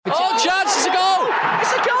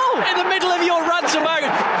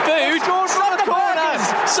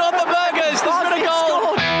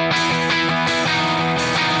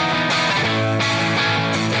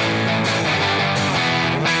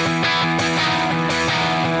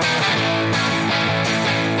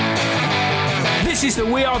This is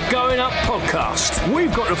the We Are Going Up podcast.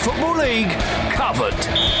 We've got the Football League covered.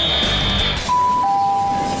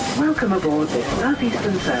 Welcome aboard this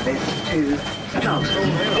Southeastern service to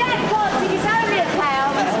Charleston. Jackpot tickets only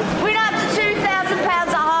 £1. We're up to £2,000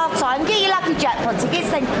 at half time. Get your lucky jackpot tickets,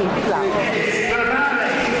 thank you. Good luck.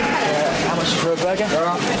 How much for a burger? A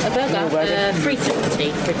burger?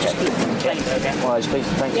 $3.50 for a chicken. Wise, please,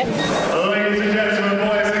 thank you. Ladies and gentlemen,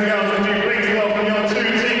 boys and girls, would you please welcome your two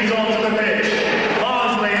teams onto the pitch,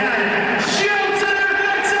 Barnsley and Charlton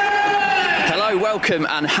Athletic! Hello, welcome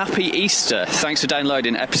and happy Easter. Thanks for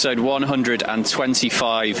downloading episode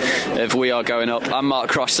 125 of We Are Going Up. I'm Mark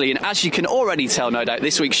Crossley, and as you can already tell, no doubt,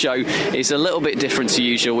 this week's show is a little bit different to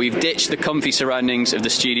usual. We've ditched the comfy surroundings of the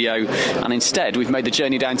studio, and instead we've made the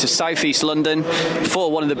journey down to South East London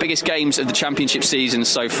for one of the biggest games of the Championship season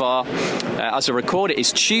so far. As I record, it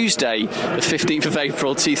is Tuesday, the 15th of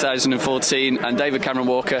April 2014, and David Cameron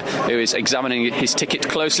Walker, who is examining his ticket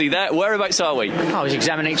closely there. Whereabouts are we? I was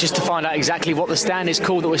examining it just to find out exactly what the stand is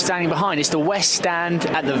called that we're standing behind. It's the West Stand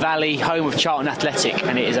at the Valley, home of Charlton Athletic,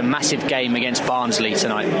 and it is a massive game against Barnsley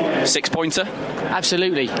tonight. 6-pointer?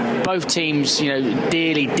 Absolutely. Both teams,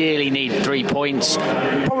 dearly need 3 points.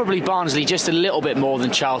 Probably Barnsley just a little bit more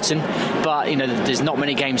than Charlton, but there's not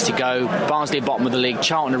many games to go. Barnsley are bottom of the league,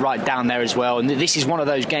 Charlton are right down there as well, and this is one of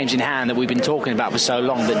those games in hand that we've been talking about for so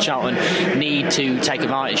long that Charlton need to take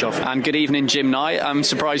advantage of. And good evening, Jim Knight. I'm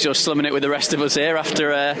surprised you're slumming it with the rest of us here after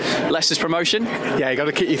Leicester's promotion. Yeah, you got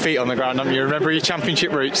to keep your feet on the ground, haven't you? Remember your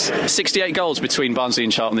Championship roots. 68 goals between Barnsley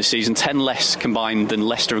and Charlton this season, 10 less combined than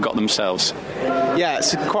Leicester have got themselves. Yeah,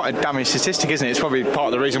 it's quite a damning statistic, isn't it? It's probably part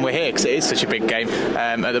of the reason we're here, because it is such a big game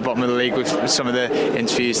at the bottom of the league, with some of the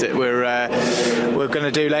interviews that we're going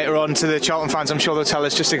to do later on to the Charlton fans. I'm sure they'll tell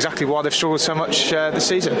us just exactly why they've struggled so much this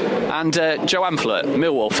season. And Joe Amphlett,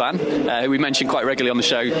 Millwall fan, who we mention quite regularly on the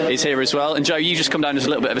show, is here as well. And Joe, you just come down as a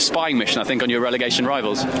little bit of a spying mission, I think, on your relegation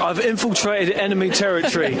rivals. I've infiltrated enemy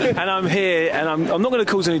territory and I'm here, and I'm not going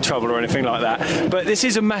to cause any trouble or anything like that. But this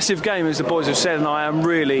is a massive game, as the boys have said, and I am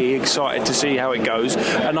really excited to see how it goes.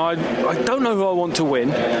 And I don't know who I want to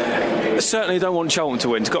win. Certainly don't want Charlton to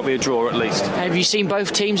win. It's got to be a draw at least. Have you seen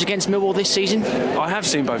both teams against Millwall this season? I have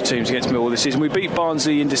seen both teams against Millwall this season. We beat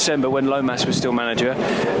Barnsley in December when Lomas was still manager.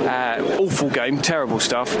 Awful game, terrible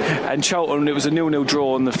stuff. And Charlton, it was a 0-0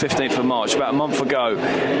 draw on the 15th of March, about a month ago.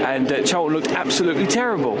 And Charlton looked absolutely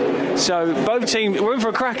terrible. So both teams, we're in for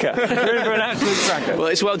a cracker. We're in for an absolute cracker. Well,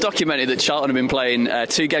 it's well documented that Charlton have been playing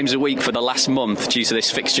 2 games a week for the last month due to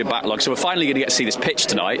this fixture backlog. So we're finally going to get to see this pitch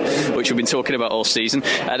tonight, which we've been talking about all season.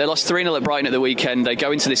 They lost 3-0 at Brighton at the weekend. They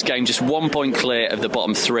go into this game just 1 point clear of the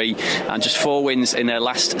bottom 3 and just 4 wins in their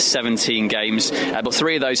last 17 games. But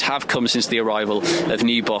 3 of those have come since the arrival of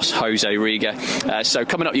new boss Jose Riga. So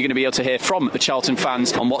coming up, you're going to be able to hear from the Charlton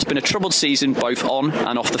fans on what's been a troubled season both on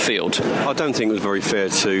and off the field. I don't think it was very fair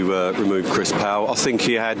to remove Chris Powell. I think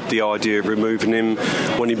he had the idea of removing him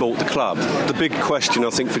when he bought the club. The big question, I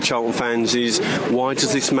think, for Charlton fans is, why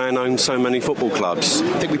does this man own so many football clubs?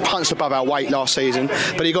 I think we punched above our weight last season,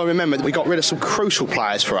 but you've got to remember that we got rid of some crucial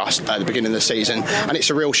players for us at the beginning of the season, and it's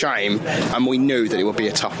a real shame, and we knew that it would be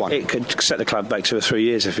a tough one. It could set the club back 2 or 3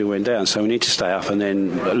 years if we went down, so we need to stay up and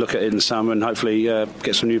then look at it in the summer and hopefully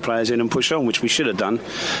get some new players in and push on, which we should have done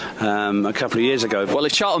a couple of years ago. Well,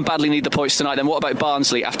 if Charlton badly need the points tonight, then what about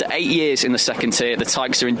Barnsley? After 8 years in the second tier, the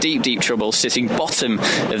Tigers are in deep trouble, sitting bottom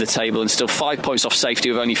of the table and still 5 points off safety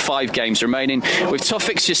with only 5 games remaining. With tough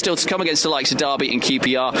fixtures still to come against the likes of Derby and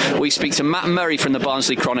QPR, we speak to Matt Murray from the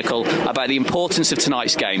Barnsley Chronicle about the importance of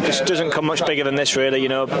tonight's game. It doesn't come much bigger than this, really.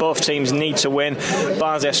 Both teams need to win.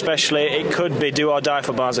 Barnsley especially, it could be do or die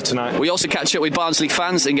for Barnsley tonight. We also catch up with Barnsley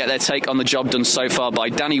fans and get their take on the job done so far by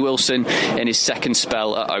Danny Wilson in his second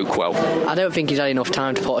spell at Oakwell. I don't think he's had enough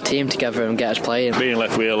time to put a team together and get us playing. Being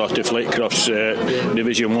left with a lot of Flitcroft's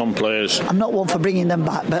Division 1 players. I'm not one for bringing them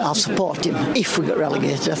back, but I'll support him if we get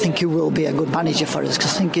relegated. I think he will be a good manager for us,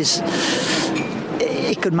 because I think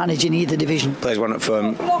he could manage in either division. Plays one up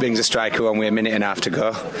front, brings a striker on with a minute and a half to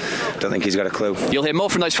go. Don't think he's got a clue. You'll hear more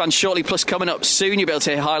from those fans shortly, plus coming up soon you'll be able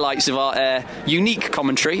to hear highlights of our unique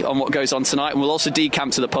commentary on what goes on tonight, and we'll also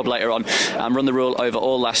decamp to the pub later on and run the rule over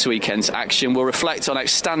all last weekend's action. We'll reflect on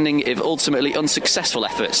outstanding, if ultimately unsuccessful,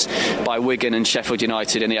 efforts by Wigan and Sheffield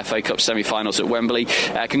United in the FA Cup semi-finals at Wembley.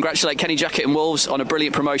 Congratulate Kenny Jackett and Wolves on a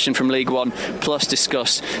brilliant promotion from League One, plus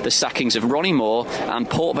discuss the sackings of Ronnie Moore and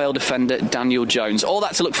Port Vale defender Daniel Jones. All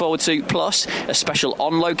that to look forward to, plus a special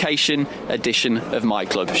on-location edition of My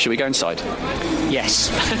Club. Should we go inside? Yes.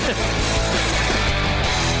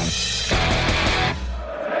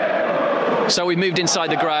 So we moved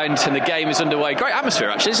inside the ground and the game is underway. Great atmosphere,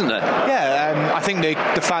 actually, isn't there? Yeah, I think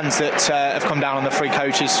the fans that have come down on the 3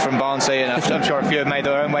 coaches from Barnsley, and I'm sure a few have made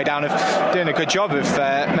their own way down, have doing a good job of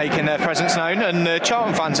making their presence known. And the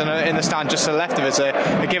Charlton fans in the stand just to the left of us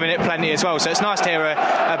are giving it plenty as well. So it's nice to hear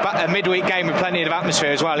a midweek game with plenty of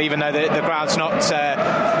atmosphere as well, even though the ground's not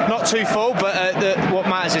too full. But what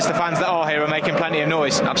matters is the fans that are here are making plenty of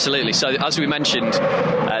noise. Absolutely. So as we mentioned,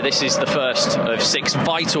 this is the first of 6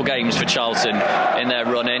 vital games for Charlton in their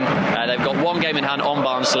run-in. They've got 1 game in hand on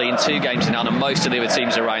Barnsley and 2 games in hand on most of the other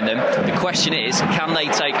teams around them. The question is, can they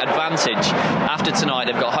take advantage? After tonight,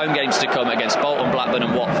 they've got home games to come against Bolton, Blackburn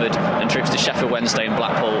and Watford, and trips to Sheffield Wednesday and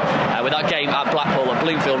Blackpool. With that game at Blackpool at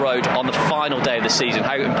Bloomfield Road on the final day of the season,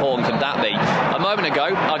 how important could that be? A moment ago,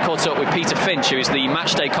 I caught up with Peter Finch, who is the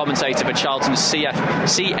matchday commentator for Charlton's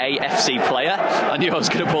CAFC player. I knew I was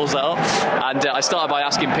going to pause that off. And I started by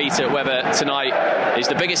asking Peter whether tonight is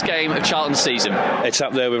the biggest game of Charlton's season. It's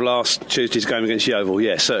up there with last Tuesday's game against Yeovil.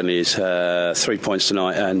 Yeah, certainly is. 3 points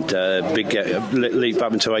tonight and big leap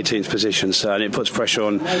up into 18th position. So, and it puts pressure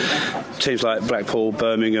on teams like Blackpool,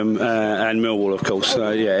 Birmingham and Millwall, of course.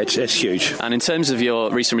 So, yeah, it's huge. And in terms of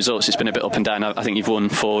your recent results, it's been a bit up and down. I think you've won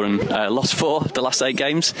 4 and lost 4 the last 8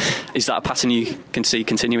 games. Is that a pattern you can see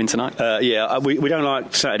continuing tonight? Yeah, we don't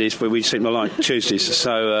like Saturdays, but we seem to like Tuesdays.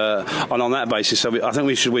 So, and on that basis, I think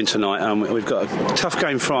we should win tonight. We've got a tough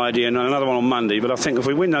game Friday and another one on Monday. But I think if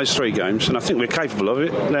we win those 3 games, and I think we're capable of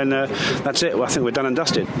it, then that's it. Well, I think we're done and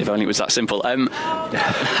dusted. If only it was that simple.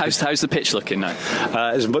 How's the pitch looking now?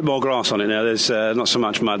 There's a bit more grass on it now. There's not so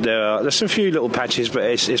much mud. There's a few little patches, but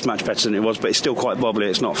it's much better than it was. But it's still quite bobbly.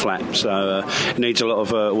 It's not flat, so it needs a lot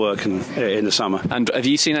of work in the summer. And have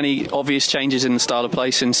you seen any obvious changes in the style of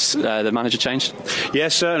play since the manager changed?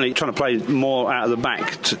 Yes, certainly. Trying to play more out of the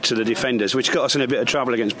back to the defenders, which got us in a bit of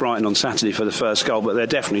trouble against Brighton on Saturday for the first goal. But they're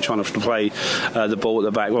definitely trying to play the ball at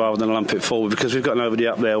the back rather than lump it forward, because we've got nobody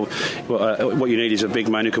up there. What you need is a big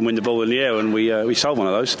man who can win the ball in the air, and we sold one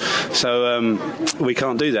of those. So we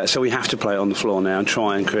can't do that. So we have to play it on the floor now and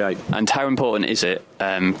try and create. And how important is it,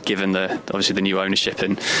 given obviously the new ownership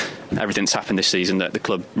and everything that's happened this season, that the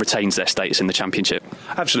club retains their status in the Championship?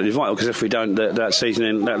 Absolutely vital, because if we don't, that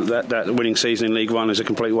season, that winning season in League One is a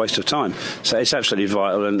complete waste of time. So it's absolutely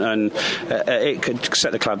vital, and it could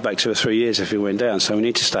set the club back 2 or 3 years if we went down. So we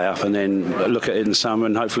need to stay up and then look at it in the summer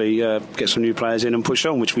and hopefully get some new players in and push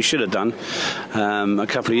on, which we should have done a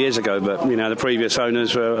couple of years ago. But the previous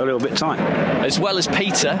owners were a little bit tight. As well as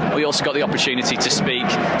Peter, we also got the opportunity to speak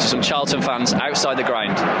to some Charlton fans outside the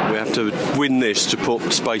ground. We have to win this to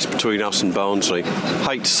put space between us and Barnsley.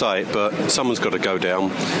 Hate to say it, but someone's got to go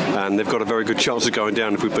down, and they've got a very good chance of going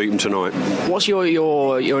down if we beat them tonight. What's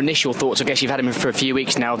your initial thoughts? I guess you've had him for a few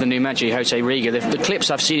weeks now, the new manager, Jose Riga. The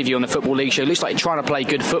clips I've seen of you on the Football League show, it looks like you're trying to play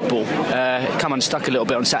good football. Come unstuck a little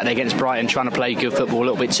bit on Saturday against Brighton, trying to play good football a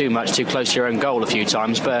little bit too much, too close to your own goal a few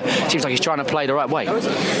times, but it seems like he's trying to play the right way.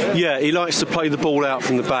 Yeah, he likes to play the ball out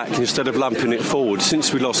from the back instead of lumping it forward.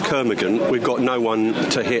 Since we lost Kermorgant, we've got no one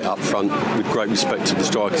to hit up front, with great respect to the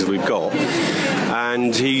strikers we've got.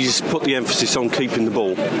 And he's put the emphasis on keeping the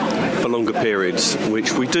ball for longer periods,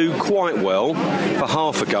 which we do quite well for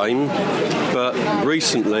half a game, but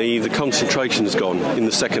recently the concentration's gone in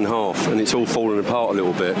the second half and it's all fallen apart a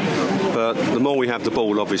little bit. But the more we have the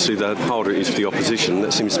ball, obviously, the harder it is for the opposition.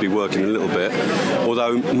 That seems to be working a little bit,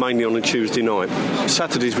 although mainly on a Tuesday night.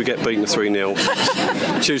 Saturdays we get beaten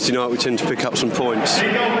 3-0. Tuesday night we tend to pick up some points.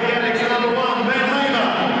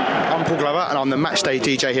 I'm Paul Glover and I'm the matchday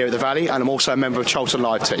DJ here at the Valley, and I'm also a member of Charlton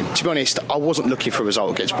Live team. To be honest, I wasn't looking for a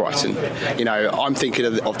result against Brighton. I'm thinking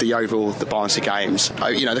of the Yeovil, the Barnsley games.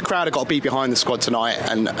 The crowd have got to be behind the squad tonight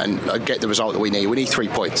and get the result that we need. We need 3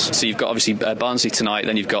 points. So you've got obviously Barnsley tonight,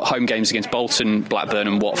 then you've got home games against Bolton, Blackburn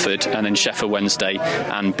and Watford, and then Sheffield Wednesday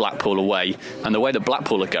and Blackpool away. And the way that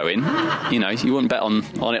Blackpool are going, you wouldn't bet on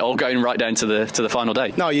it all going right down to the final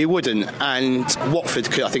day. No, you wouldn't. And Watford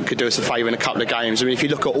could do us a favour in a couple of games. I mean, if you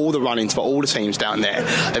look at all the run-ins for all the teams down there,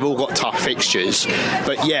 they've all got tough fixtures.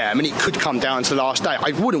 But yeah, it could come down to the last day.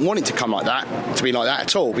 I wouldn't want it to come like that, to be like that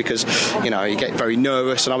at all, because you get very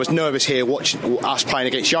nervous, and I was nervous here watching us playing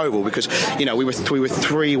against Yeovil, because we were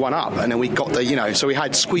 3-1 up, and then we got so we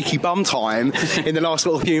had squeaky bum time in the last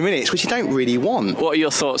little few minutes, which you don't really want. What are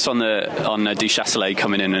your thoughts on Du Châtelet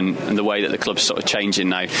coming in and the way that the club's sort of changing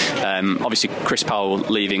now? Obviously Chris Powell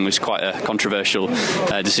leaving was quite a controversial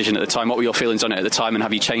decision at the time. What were your feelings on it at the time, and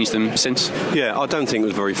have you changed them since? chance. Yeah, I don't think it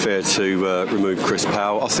was very fair to remove Chris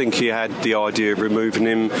Powell. I think he had the idea of removing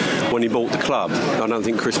him when he bought the club. I don't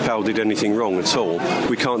think Chris Powell did anything wrong at all.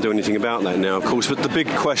 We can't do anything about that now, of course, but the big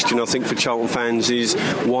question I think for Charlton fans is,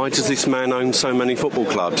 why does this man own so many football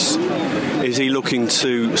clubs? Is he looking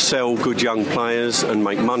to sell good young players and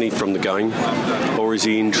make money from the game, or is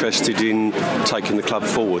he interested in taking the club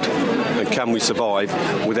forward? And can we survive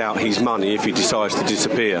without his money if he decides to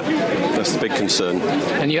disappear? That's the big concern.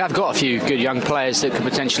 And you have got a few good young players that could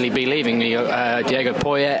potentially be leaving. Diego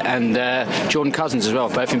Poyet and Jordan Cousins as well,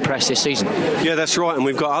 both impressed this season. Yeah, that's right, and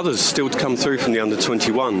we've got others still to come through from the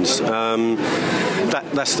under-21s.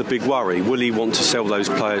 That's the big worry. Will he want to sell those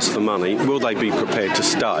players for money? Will they be prepared to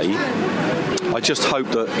stay? I just hope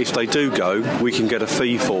that if they do go, we can get a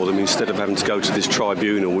fee for them instead of having to go to this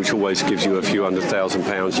tribunal, which always gives you a few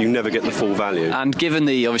 £100,000. You never get the full value. And given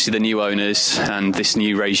obviously the new owners and this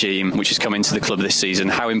new regime which has come into the club this season,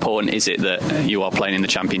 how important is it that you are playing in the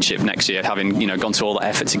Championship next year, having gone to all that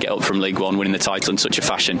effort to get up from League One, winning the title in such a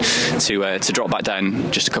fashion, to drop back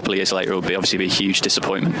down just a couple of years later would obviously be a huge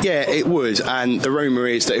disappointment? Yeah, it would. And the rumour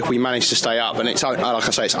is that if we manage to stay up, and it's like I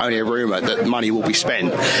say, it's only a rumour, that money will be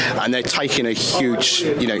spent, and they're taking a huge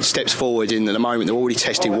steps forward in the moment. They're already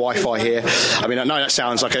testing Wi-Fi here. I mean, I know that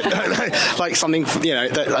sounds like like something a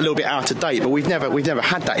little bit out of date, but we've never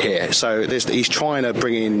had that here. So he's trying to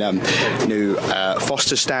bring in new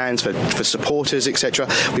Foster stands for supporters, etc.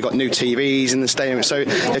 We've got new TVs in the stadium, so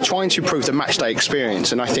they're trying to improve the matchday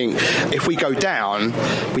experience. And I think if we go down,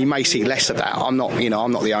 we may see less of that. I'm not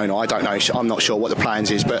the owner. I don't know. I'm not sure what the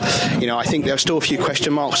plans is, but I think there are still a few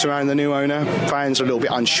question marks around the new owner. Fans are a little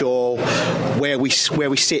bit unsure where we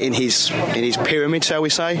sit in his pyramid, shall we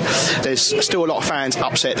say. There's still a lot of fans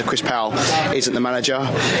upset that Chris Powell isn't the manager.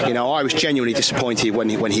 I was genuinely disappointed when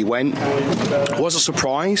he went. I wasn't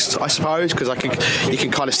surprised, I suppose, because you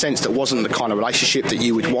can kind of sense that wasn't the kind of relationship that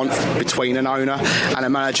you would want between an owner and a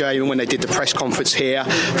manager. Even when they did the press conference here,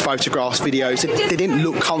 photographs, videos, they didn't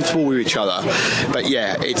look comfortable with each other. But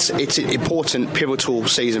yeah, it's an important, pivotal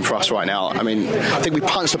season for us right now. I mean, I think we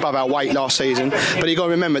punched above our weight last season, but you got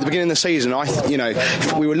to remember at the beginning of the season,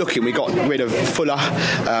 if we were looking, we got rid of Fuller,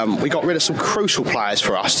 we got rid of some crucial players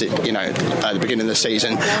for us at the beginning of the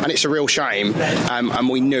season, and it's a real shame, and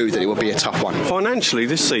we knew that it would be a tough one. Financially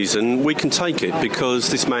this season we can take it because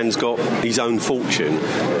this man's got his own fortune.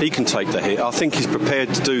 He can take the hit. I think he's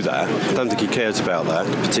prepared to do that. I don't think he cares about that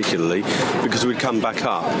particularly, because we'd come back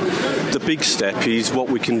up. The big step is what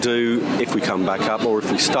we can do if we come back up, or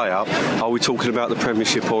if we stay up. Are we talking about the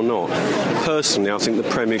Premiership or not? Personally, I think the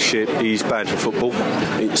Premiership is bad for football.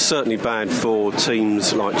 It's certainly bad for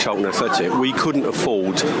teams like Charlton Athletic. We couldn't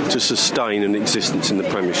afford to sustain an existence in the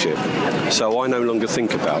Premiership, so I no longer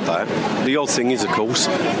think about that. The odd thing is, of course,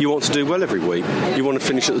 you want to do well every week. You want to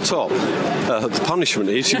finish at the top. The punishment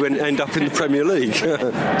is you end up in the Premier League.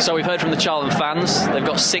 So we've heard from the Charlton fans. They've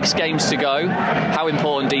got 6 games to go. How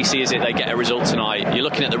important, DC, is it they get a result tonight? You're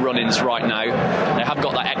looking at the run-ins right now. They have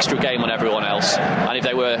got that extra game on everyone else, and if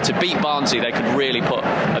they were to beat Barnsley, they could really put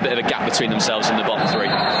a bit of a gap between themselves and the bottom 3.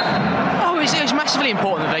 It's massively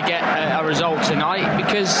important that they get a result tonight,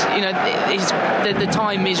 because the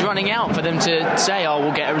time is running out for them to say,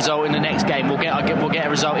 we'll get a result in the next game, we'll get a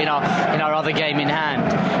result in our other game in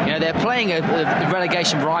hand. They're playing a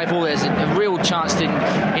relegation rival. There's a real chance to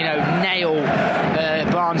nail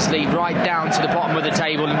Barnsley right down to the bottom of the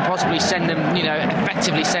table and possibly send them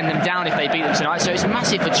effectively send them down if they beat them tonight. So it's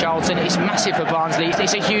massive for Charlton, it's massive for Barnsley.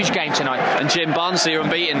 It's a huge game tonight. And Jim, Barnsley are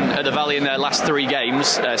unbeaten at the Valley in their last 3 games,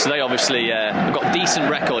 so they obviously have got a decent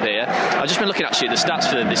record here. I've just been looking actually at the stats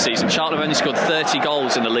for them this season. Charlton have only scored 30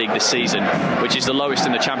 goals in the league this season, which is the lowest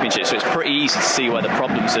in the Championship, so it's pretty easy to see where the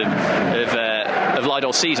problems have lied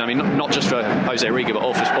all season. I mean, not just for Jose Riga, but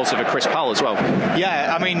also for Chris Powell as well.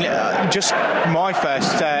 Yeah, I mean, just my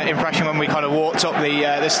first impression when we kind of walked up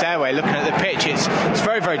the stairway looking at the pitch, it's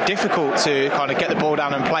very, very difficult to kind of get the ball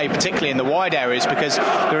down and play, particularly in the wide areas, because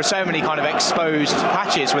there are so many kind of exposed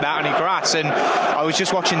patches without any grass. And I was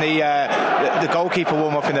just watching the goalkeeper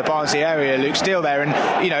warm up in the Barnsley area, Luke Steele there, and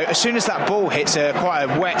as soon as that ball hits quite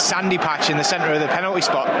a wet sandy patch in the centre of the penalty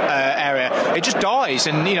spot area, it just dies.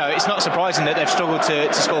 And it's not surprising that they've struggled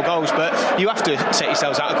to score goals, but you have to set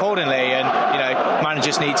yourselves out accordingly. And and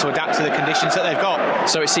just need to adapt to the conditions that they've got.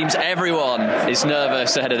 So it seems everyone is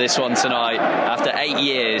nervous ahead of this one tonight. After 8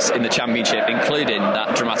 years in the Championship, including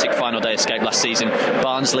that dramatic final day escape last season,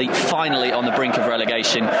 Barnsley finally on the brink of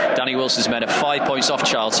relegation. Danny Wilson's men are 5 points off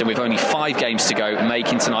Charlton with only 5 games to go,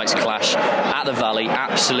 making tonight's clash at the Valley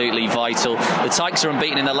absolutely vital. The Tykes are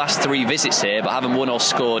unbeaten in their last 3 visits here, but haven't won or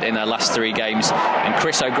scored in their last 3 games. And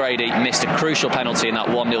Chris O'Grady missed a crucial penalty in that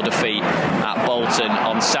 1-0 defeat at Bolton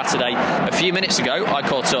on Saturday. A few minutes ago, I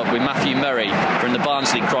caught up with Matthew Murray from the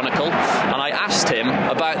Barnsley Chronicle, and I asked him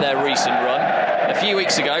about their recent run. A few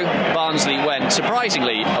weeks ago, Barnsley went,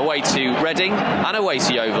 surprisingly, away to Reading and away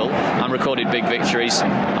to Yeovil and recorded big victories.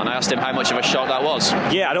 And I asked him how much of a shock that was.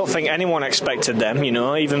 Yeah, I don't think anyone expected them,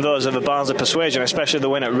 even those of the Barnsley persuasion, especially the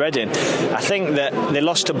win at Reading. I think that they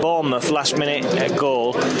lost to Bournemouth last minute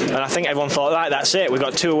goal, and I think everyone thought, right, that's it. We've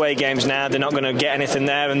got 2 away games now. They're not going to get anything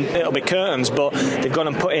there, and it'll be curtains. But they've gone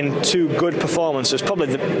and put in 2 good performances. Probably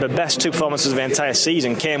the best 2 performances of the entire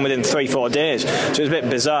season came within 3-4 days. So it was a bit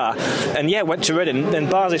bizarre. And yeah, went to Reading. Then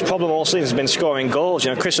Barnsley's problem all season has been scoring goals.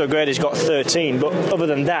 Chris O'Grady's got 13, but other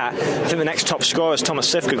than that, I think the next top scorer is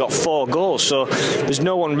Thomas Sifka, got 4 goals. So there's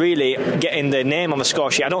no one really getting their name on the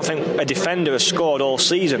score sheet. I don't think a defender has scored all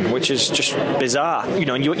season, which is just bizarre.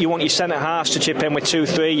 And you want your centre halves to chip in with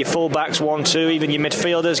 2-3, your full backs 1-2, even your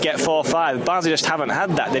midfielders get 4-5. Barnsley just haven't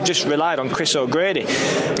had that. They've just relied on Chris O'Grady,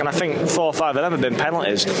 and I think 4 or 5 of them have been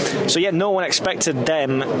penalties. So yeah, no one expected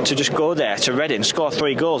them to just go there to Reading, score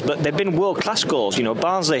 3 goals, but they've been world-class goals.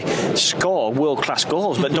 Barnsley score world-class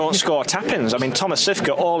goals but don't score tap-ins. I mean, Thomas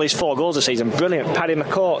Sifka, all his 4 goals this season, brilliant. Paddy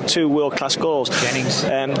McCourt, 2 world-class goals.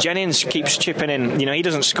 Jennings keeps chipping in. He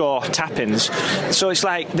doesn't score tap-ins. So it's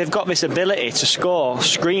like they've got this ability to score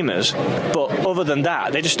screamers, but other than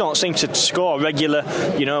that, they just don't seem to score regular,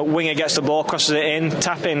 winger gets the ball, crosses it in,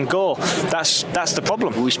 tap-in, goal. That's the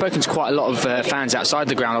problem. We've spoken to quite a lot of fans outside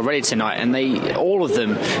the ground already tonight, and all of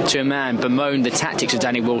them, to a man, bemoaned the tactics of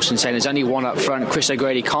Danny Wilson, saying there's only one up front. Chris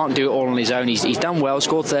O'Grady can't do it all on his own. He's done well,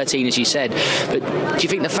 scored 13 as you said, but do you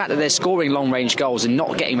think the fact that they're scoring long range goals and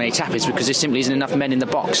not getting many tap-ins because there simply isn't enough men in the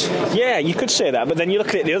box? Yeah, you could say that, but then you look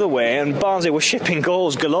at it the other way and Barnsley were shipping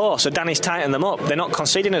goals galore, so Danny's tightened them up. They're not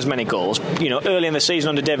conceding as many goals. Early in the season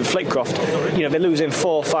under David Flitcroft, they're losing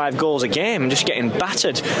 4 or 5 goals a game and just getting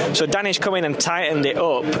battered. So Danny's come in and tightened it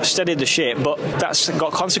up, steadied the ship, but that's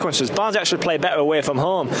got consequences. Barnsley actually play better away from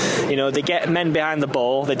home. They get men behind the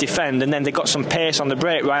ball, they defend, and then they've got some pace on the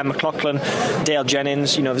break. Ryan McLaughlin, Dale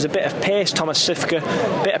Jennings, there's a bit of pace, Thomas Sifka,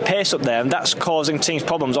 a bit of pace up there, and that's causing teams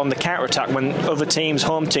problems on the counter-attack when other teams,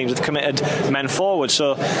 home teams, have committed men forward.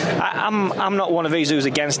 So I'm not one of these who's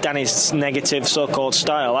against Danny's negative so-called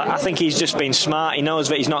style. I think he's just been smart. He knows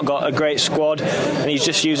that he's not got a great squad, and he's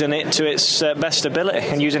just using it to its best ability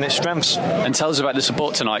and using its strengths. And tell us about the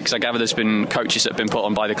support tonight, because I gather there's been coaches that have been put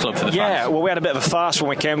on by the club for the fans. Yeah, well, we had a bit of a farce when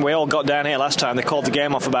we came. We all got down here last time. They called the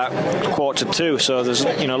game off about 1:45, so there's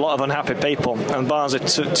a lot of unhappy people, and Barnsley,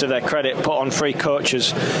 to their credit, put on 3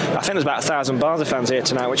 coaches. I think there's about 1,000 Barnsley fans here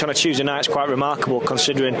tonight, which on a Tuesday night is quite remarkable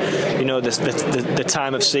considering the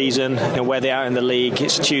time of season, where they are in the league.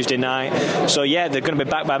 It's Tuesday night, so yeah, they're going to be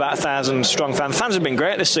backed by about 1,000 strong fans. Fans have been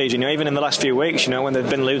great this season, even in the last few weeks, when they've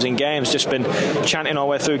been losing games, just been chanting all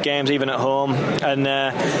the way through games, even at home. And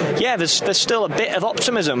yeah, there's still a bit of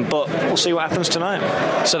optimism, but we'll see what happens tonight.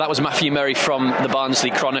 So that was Matthew Murray from the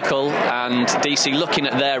Barnsley Chronicle. And DC, looking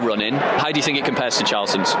at their running, how do you think it compares to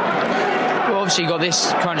Charlton's? Well, obviously you've got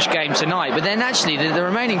this crunch game tonight, but then actually the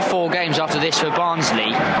remaining 4 games after this for Barnsley,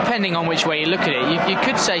 depending on which way you look at it, you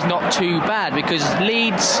could say it's not too bad, because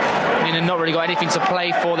Leeds, not really got anything to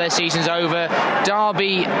play for. Their season's over.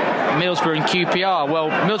 Derby, Middlesbrough and QPR, well,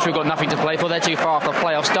 Middlesbrough got nothing to play for. They're too far off the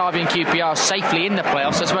playoffs. Derby and QPR safely in the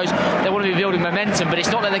playoffs. I suppose they want to be building momentum, but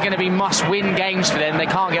it's not that they're going to be must-win games for them. They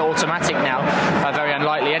can't get automatic now. Very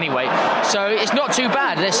unlikely anyway. So it's not too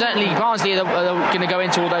bad. They're certainly, Barnsley are going to go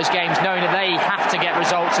into all those games knowing that they have to get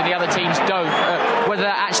results and the other teams don't. Whether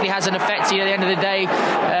that actually has an effect at the end of the day,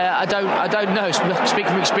 I don't know.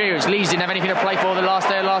 Speaking from experience, Leeds didn't have anything to play for the last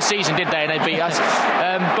day of last season, did they? And they beat us.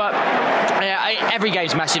 But every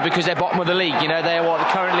game's massive because they're bottom of the league. They're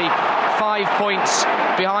currently 5 points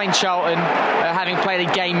behind Charlton, having played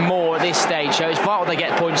a game more at this stage. So it's vital they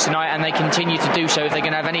get points tonight, and they continue to do so if they're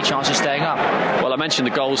going to have any chance of staying up. Well, I mentioned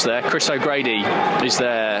the goals there. Chris O'Grady is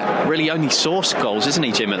their really only source goals, isn't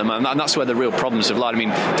he, Jim, at the moment? And that's where the real problems have lied. I mean,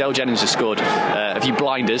 Dale Jennings has scored a few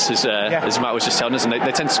blinders, as Matt was just telling us, and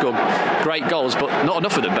they tend to score great goals, but not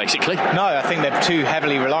enough of them, basically. No, I think they're too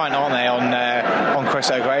heavily reliant, aren't they, on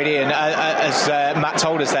Chris O'Grady? And as Matt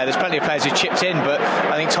told us there's plenty of players who chipped in, but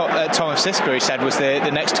I think Thomas Simon Siska, he said, was the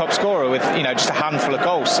next top scorer with just a handful of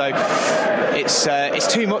goals. So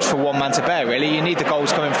it's too much for one man to bear, really. You need the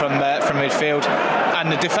goals coming from midfield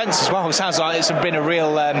and the defence as well. It sounds like it's been a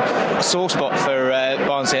real sore spot for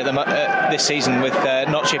Barnsley this season with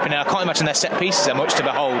not chipping in. I can't imagine their set pieces are much to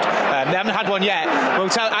behold. They haven't had one yet. Well,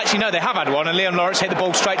 actually, no, they have had one, and Leon Lawrence hit the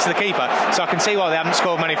ball straight to the keeper. So I can see why they haven't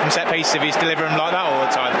scored many from set pieces if he's delivering like that all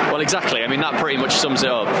the time. Well, exactly. I mean, that pretty much sums it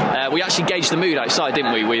up. We actually gauged the mood outside,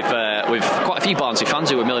 didn't we? With quite a few Barnsley fans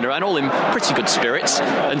who were milling around, all in pretty good spirits,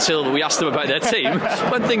 until we asked them about their team.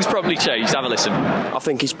 When things probably changed. Have a listen. I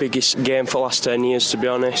think it's biggest game for the last 10 years, to be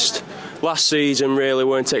honest. Last season really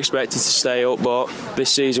weren't expected to stay up, but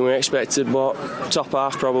this season we expected top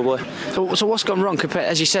half probably. So what's gone wrong?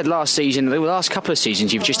 As you said last season, the last couple of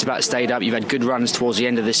seasons you've just about stayed up. You've had good runs towards the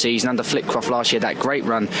end of the season. Under Flitcroft last year, that great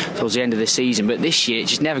run towards the end of the season, but this year it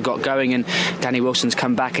just never got going, and Danny Wilson's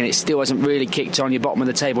come back and it still hasn't really kicked on. Your bottom of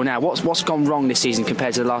the table now. What's gone wrong this season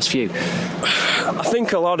compared to the last few? I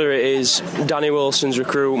think a lot of it is Danny Wilson's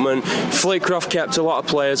recruitment. Flitcroft kept a lot of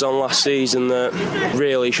players on last season that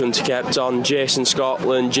really shouldn't have kept on. Jason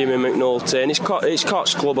Scotland, Jimmy McNulty, and it's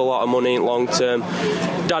cost club a lot of money in long term.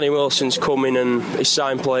 Danny Wilson's coming and he's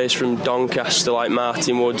signed players from Doncaster like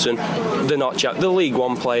Martin Woods, and they're not the League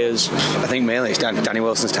One players. I think mainly it's down to Danny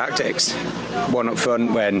Wilson's tactics. One up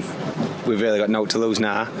front when we've really got no to lose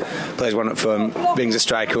now. Plays one up front, brings a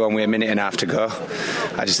striker on with a minute and a half to go.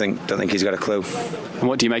 I just don't think he's got a clue. And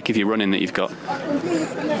what do you make of your running that you've got?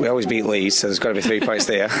 We always beat Leeds, so there's got to be 3 points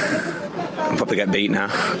there. We'll probably get beat now.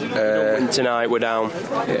 Don't win tonight, we're down.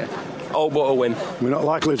 Yeah. All but a win. We're not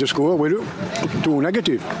likely to score, we're too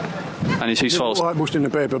negative. And it's whose fault? Like busting the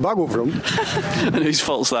paper bag up front. And whose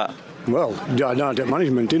fault's that? Well, down to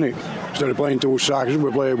management, innit? Instead of playing two strikers,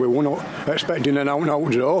 we play with one expecting an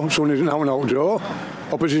out-and-out draw. Son is an out-and-out draw.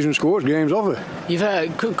 Opposition scores, game's over. You've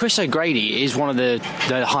heard Chris O'Grady is one of the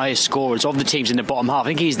highest scorers of the teams in the bottom half. I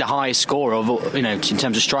think he's the highest scorer of in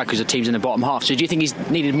terms of strikers of teams in the bottom half. So do you think he's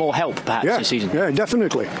needed more help perhaps this season? Yeah,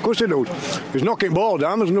 definitely. Of course he does. He's knocking ball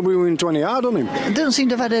down. There's nobody within 20 yards on him. They don't seem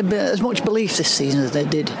to have had as much belief this season as they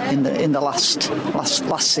did in the last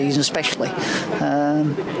season, especially.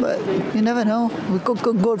 But you never know. We could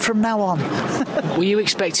go good from now on. Were you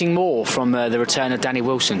expecting more from the return of Danny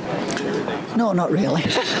Wilson? No, not really.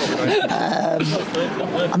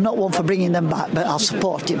 I'm not one for bringing them back, but I'll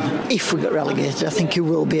support him if we get relegated. I think he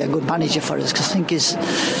will be a good manager for us, because I think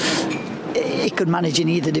he could manage in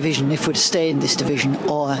either division if we'd stay in this division,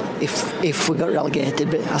 or if we got relegated.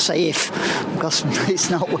 But I say if, because it's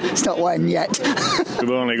not when yet.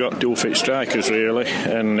 We've only got 2 fit strikers really,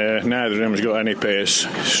 and neither of them's got any pace,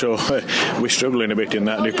 so we're struggling a bit in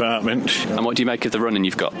that department. And what do you make of the running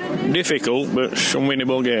you've got? Difficult, but some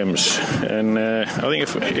winnable games, and I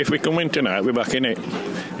think if we can win tonight, we're back in it.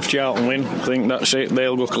 If Charlton win, I think that's it,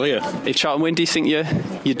 they'll go clear. If Charlton win, do you think you're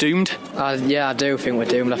doomed? Yeah, I do think we're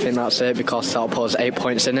doomed. I think that's it, because that'll put us 8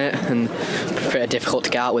 points in it, and pretty difficult to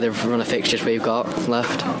get out with the run of fixtures we've got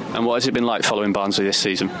left. And what has it been like following Barnsley this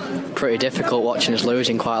season? Pretty difficult, watching us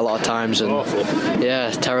losing quite a lot of times, and yeah,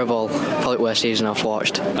 terrible. Probably the worst season I've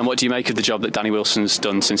watched. And what do you make of the job that Danny Wilson's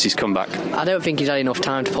done since he's come back? I don't think he's had enough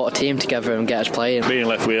time to put a team together and get us playing. Being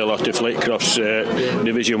left with a lot of Flitcroft's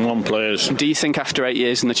Division 1 players. Do you think after 8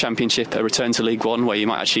 years in the Championship, a return to League One where you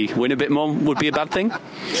might actually win a bit more would be a bad thing?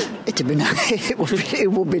 It'd be nice.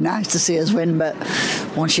 It would be nice to see us win, but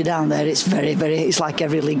once you're down there, it's it's like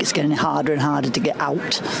every league, it's getting harder and harder to get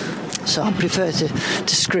out. So I prefer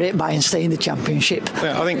to scrape by and stay in the Championship.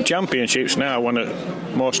 Yeah, I think Championship's now one of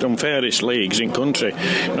the most unfairest leagues in country.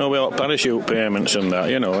 Without parachute payments and that,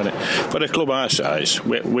 and for a club our size,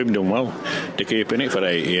 we've done well to keep in it for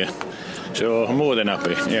 8 years. So I'm more than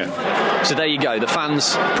happy, yeah. So there you go. The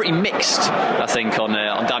fans pretty mixed, I think, on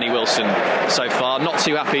Danny Wilson so far. Not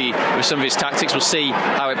too happy with some of his tactics. We'll see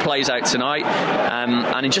how it plays out tonight.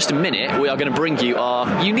 And in just a minute, we are going to bring you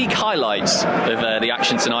our unique highlights of the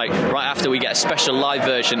action tonight, right after we get a special live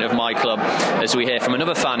version of My Club, as we hear from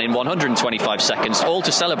another fan in 125 seconds, all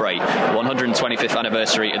to celebrate the 125th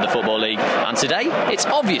anniversary of the Football League. And today, it's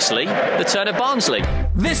obviously the turn of Barnsley.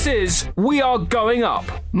 This is We Are Going Up,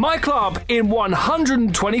 My Club in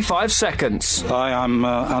 125 seconds. Hi, I'm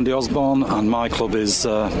Andy Osborne, and my club is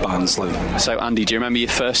Barnsley. So, Andy, do you remember your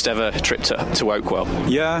first ever trip to Oakwell?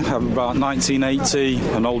 Yeah, about 1980,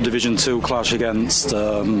 an old Division 2 clash against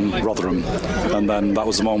Rotherham, and then that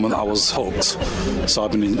was the moment I was hooked. So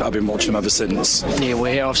I've been watching them ever since. Yeah,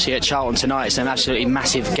 we're here obviously at Charlton tonight. It's an absolutely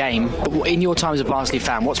massive game. But in your time as a Barnsley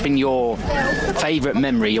fan, what's been your favourite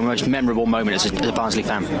memory, your most memorable moment as a Barnsley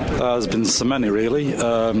fan? There's been so many, really.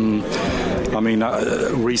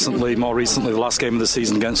 More recently, the last game of the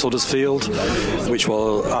season against Huddersfield, which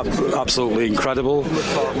was absolutely incredible.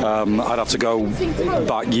 I'd have to go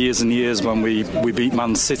back years and years when we beat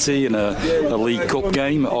Man City in a League Cup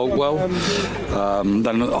game at Oakwell.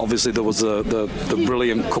 Then obviously there was the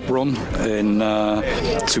brilliant cup run in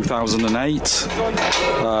 2008.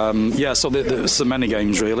 So there's so many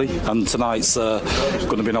games really, and tonight's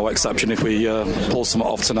going to be no exception if we pull something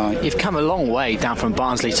off tonight. You've come a long way down from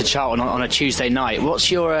Barnsley to Charlton on a Tuesday night.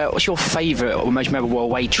 What's your favourite or most memorable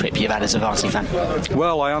away trip you've had as a Barnsley fan?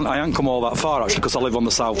 Well, I haven't come all that far actually, because I live on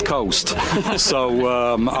the south coast.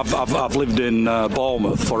 So I've lived in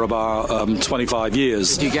Bournemouth for about 25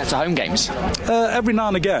 years. Do you get to home games? Every now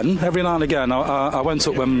and again. I went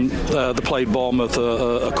up when they played Bournemouth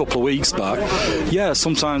a couple of weeks back. Yeah,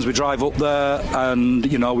 sometimes we drive up there, and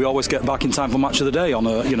we always get back in time for match of the day on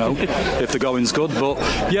if the going's good. But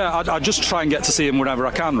yeah, I just try and get to see him whenever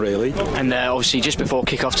I can, really. And obviously, just before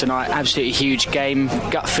kick-off tonight, absolutely huge game.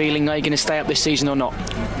 Gut feeling, are you going to stay up this season or not?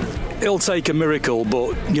 It'll take a miracle,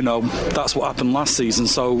 but that's what happened last season.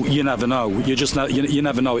 So you never know. You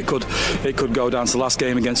never know. It could go down to the last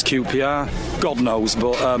game against QPR. God knows.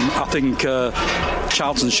 But I think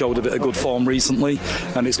Charlton showed a bit of good form recently,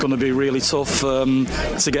 and it's going to be really tough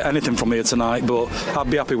to get anything from here tonight. But I'd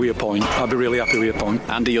be happy with a point. I'd be really happy with a point.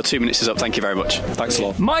 Andy, your 2 minutes is up. Thank you very much. Thanks a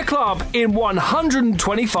lot. My club in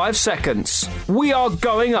 125 seconds. We are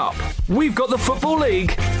going up. We've got the Football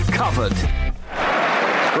League covered.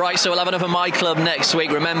 Right, so we'll have another My Club next week.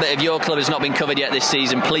 Remember, if your club has not been covered yet this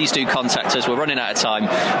season, please do contact us. We're running out of time,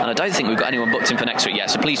 and I don't think we've got anyone booked in for next week yet,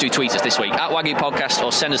 so please do tweet us this week at Wagyu Podcast,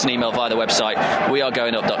 or send us an email via the website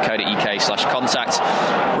wearegoingup.co.uk/contact.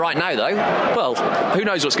 Right now, though, well, who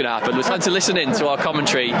knows what's going to happen. We're time to listen in to our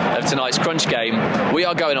commentary of tonight's Crunch game. We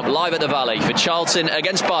are going up live at the Valley for Charlton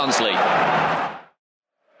against Barnsley.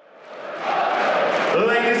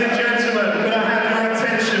 Ladies and gentlemen, could I have your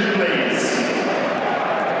attention, please?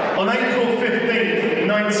 On April 15th,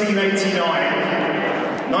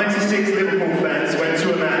 1989, 96 Liverpool fans went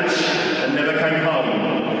to a match and never came home.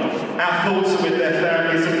 Our thoughts are with their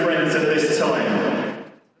families and friends at this time.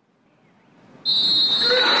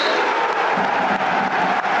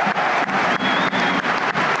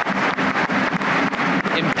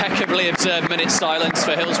 Impeccably observed minute silence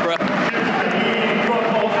for Hillsborough.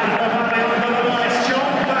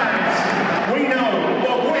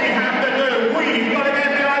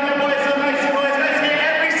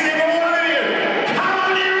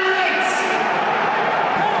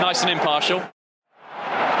 Nice and impartial.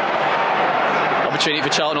 Opportunity for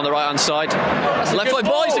Charlton on the right hand side. That's left foot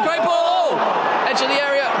ball, it's a great ball! Oh! Edge of the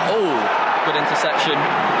area. Oh, good interception.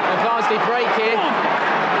 A Barnsley break here.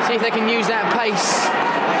 See if they can use that pace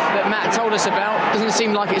that Matt told us about. Doesn't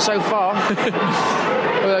seem like it so far.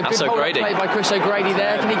 That's good O'Grady. Play by Chris O'Grady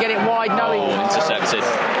there. Can he get it wide? No. Intercepted.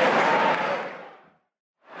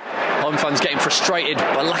 Home fans getting frustrated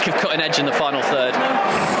by lack of cutting edge in the final third.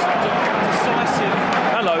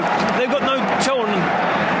 They've got no Charlton.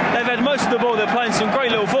 They've had most of the ball. They're playing some great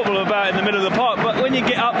little football about in the middle of the park. But when you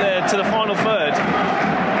get up there to the final third,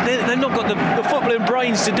 they've not got the footballing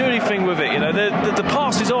brains to do anything with it. The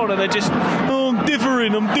pass is on, and they're just, I'm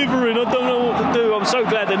differing. I don't know what to do. I'm so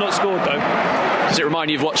glad they're not scored though. Does it remind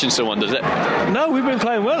you of watching someone? Does it? No, we've been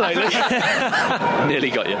playing well lately. Nearly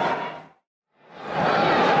got you.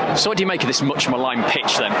 So what do you make of this much maligned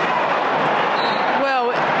pitch then?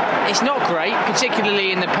 It's not great,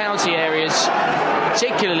 particularly in the penalty areas,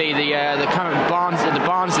 particularly the current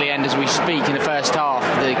Barnsley end as we speak in the first half.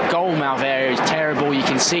 The goal mouth area is terrible. You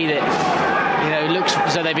can see that it looks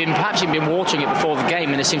as though they've been watering it before the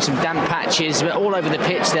game, and there's some damp patches. But all over the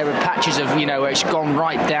pitch there are patches of where it's gone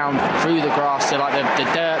right down through the grass to like the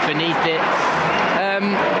dirt beneath it.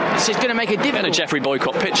 So it's going to make a difference. And a Jeffrey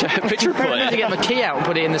Boycott picture report. To get my key out and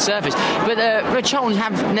put it in the surface. But Charlton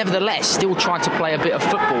have nevertheless still tried to play a bit of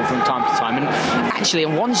football from time to time, and actually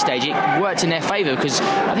at one stage it worked in their favour, because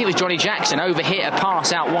I think it was Johnny Jackson overhit a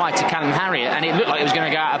pass out wide to Callum Harriott, and it looked like it was going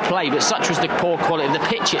to go out of play, but such was the poor quality of the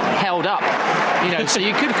pitch, it held up. So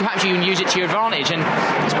you could perhaps even use it to your advantage, and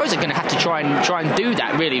I suppose they're going to have to try and do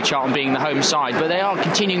that, really, Charlton being the home side. But they are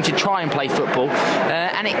continuing to try and play football,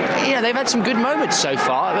 and they've had some good moments so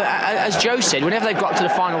far. But as Joe said, whenever they've got to the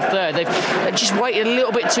final third, they've just waited a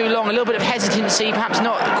little bit too long, a little bit of hesitancy, perhaps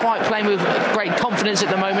not quite playing with great confidence at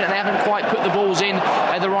the moment, and they haven't quite put the balls in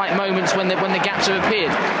at the right moments when the gaps have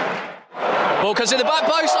appeared. Ball comes in the back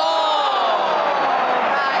post.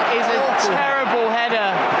 That is a terrible header,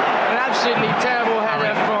 an absolutely terrible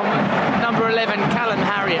header from number 11, Callum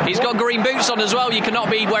Harriott. He's got green boots on as well. You cannot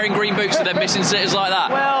be wearing green boots and then missing sitters like that.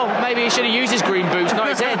 Well, maybe he should have used his green boots, not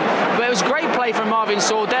his head. But it was great play from Marvin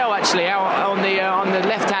Sordell, actually, out on the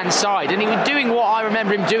left-hand side. And he was doing what I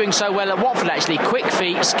remember him doing so well at Watford, actually. Quick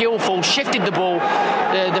feet, skillful, shifted the ball.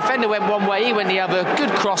 The defender went one way, he went the other.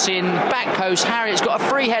 Good cross in, back post. Harriet's got a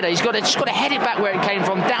free header. He's just got to head it back where it came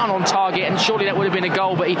from, down on target, and surely that would have been a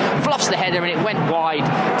goal. But he fluffs the header and it went wide.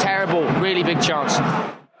 Terrible, really big chance.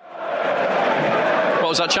 What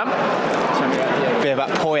was that, champ? Bit about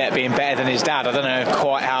Poyet being better than his dad. I don't know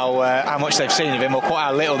quite how much they've seen of him, or quite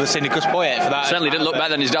how little they've seen of Gus Poyet for that. Certainly didn't look better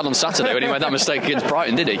than his dad on Saturday when he made that mistake against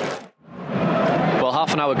Brighton, did he? Well,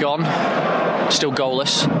 half an hour gone, still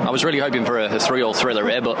goalless. I was really hoping for a 3-all thriller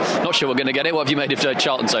here, but not sure we're going to get it. What have you made of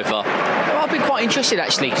Charlton so far? Well, I've been quite interested,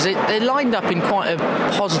 actually, because they're lined up in quite a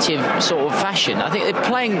positive sort of fashion. I think they're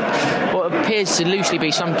playing what appears to loosely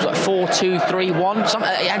be some like 4-2-3-1,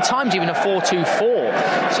 at times even a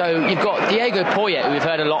 4-2-4. So you've got Diego Poyet, who we've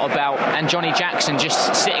heard a lot about, and Johnny Jackson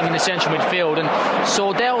just sitting in the central midfield, and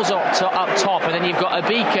Sordell's up top, and then you've got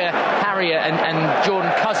Abika, Harriet and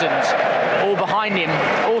Jordan Cousins all behind him,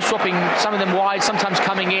 all swapping, some of them wide, sometimes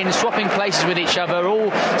coming in, swapping places with each other,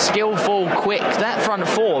 all skillful, quick. That front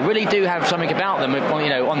four really do have something about them,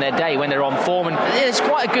 on their day when they're on form, and it's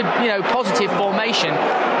quite a good, positive formation.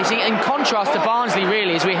 You see, in contrast to Barnsley,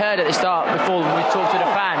 really, as we heard at the start before we talked to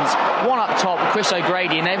the fans, one up top, Chris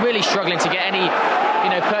O'Grady, and they're really struggling to get any,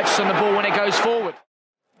 purchase on the ball when it goes forward.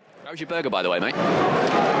 How was your burger, by the way, mate?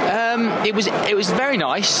 It was very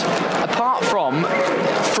nice, apart from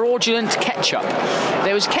fraudulent ketchup.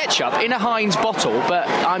 There was ketchup in a Heinz bottle, but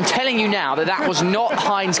I'm telling you now that was not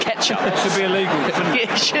Heinz ketchup. It should be illegal.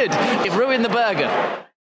 It should. It ruined the burger.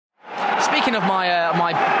 Speaking of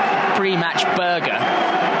my pre-match burger,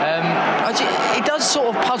 it does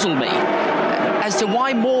sort of puzzle me as to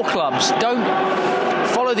why more clubs don't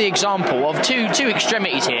follow the example of two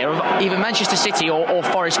extremities here, of either Manchester City or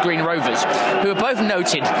Forest Green Rovers, who are both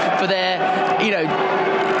noted for their,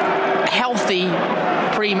 healthy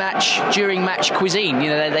pre-match, during match cuisine.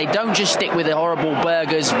 They don't just stick with the horrible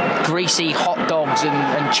burgers, greasy hot dogs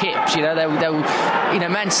and chips. They'll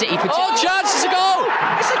Man City. Oh, chance! It's a goal!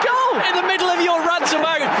 It's a goal in the middle of your rant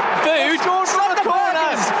about food. Sod the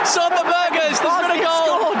corners, sod the burgers. There's been a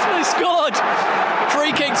goal. They scored.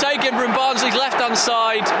 Free kick taken from Barnsley's left-hand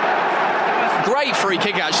side. Great free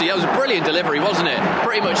kick, actually. That was a brilliant delivery, wasn't it?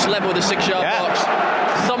 Pretty much level with the 6-yard box.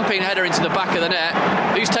 Thumping header into the back of the net.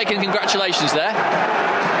 Who's taking congratulations there?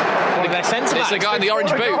 It's the guy in the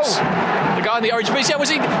orange boots. The guy in the orange boots. Yeah,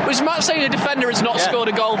 was Matt saying a defender has not scored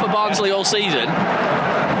a goal for Barnsley all season?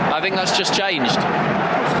 I think that's just changed.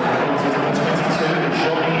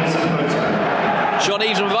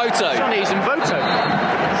 Jean-Yves Mvoto.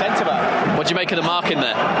 Centre-back. What do you make of the mark in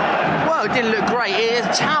there? Well, it didn't look great. It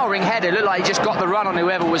was a towering header. It looked like he just got the run on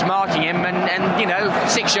whoever was marking him, and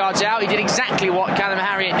 6 yards out, he did exactly what Callum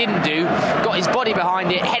Harriet didn't do. Got his body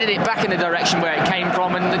behind it, headed it back in the direction where it came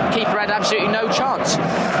from, and the keeper had absolutely no chance.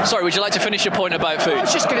 Sorry, would you like to finish your point about food? I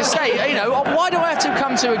was just going to say, why do I have to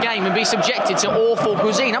come to a game and be subjected to awful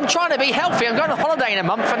cuisine? I'm trying to be healthy. I'm going on holiday in a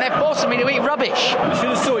month, and they're forcing me to eat rubbish. You should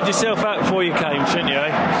have sorted yourself out before you came, shouldn't you,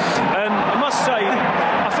 I must say,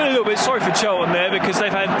 I feel a little bit sorry for Charlton there, because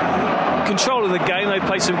they've had control of the game. They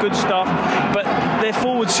played some good stuff, but their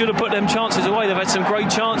forwards should have put them chances away. They've had some great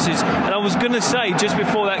chances, and I was going to say just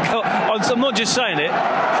before that goal, I'm not just saying it,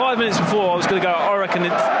 5 minutes before I was going to go, I reckon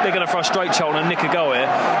they're going to frustrate Charlton and nick a goal here,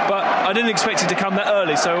 but I didn't expect it to come that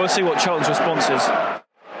early, so we'll see what Charlton's response is.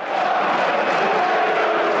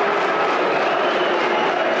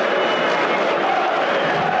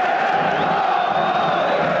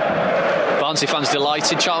 Barnsley fans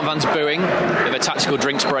delighted, Charlton fans booing. With a tactical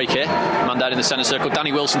drinks break here. Man down in the centre circle.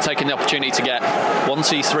 Danny Wilson taking the opportunity to get 1,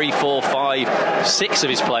 2, 3, 4, 5, 6 of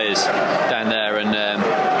his players down there, and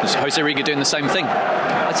Jose Riga doing the same thing.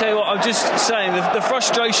 I tell you what, I'm just saying the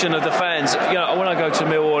frustration of the fans. When I go to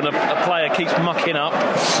Millwall and a player keeps mucking up,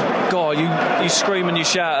 God, you scream and you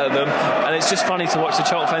shout at them, and it's just funny to watch the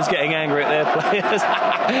Charlton fans getting angry at their players.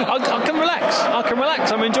 I can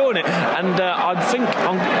relax. I'm enjoying it, and I think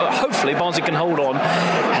hopefully Barnsley can hold on,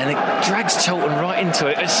 and it drags Charlton right into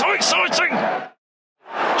it. It's so exciting.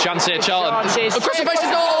 Chance here, Charlton. Across the face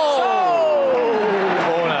of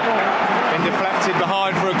Deflected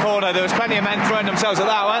behind for a corner. There was plenty of men throwing themselves at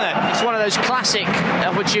that, weren't there? It's one of those classic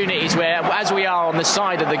opportunities where, as we are on the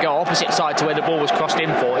side of the goal, opposite side to where the ball was crossed in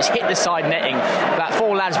for, it's hit the side netting. About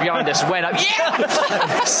 4 lads behind us went up,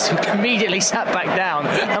 immediately sat back down,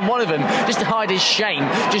 and one of them, just to hide his shame,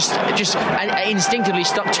 just instinctively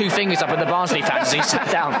stuck 2 fingers up at the Barnsley fans as he sat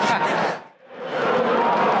down.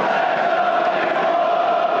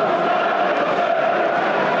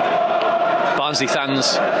 Barnsley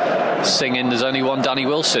fans singing "There's Only One Danny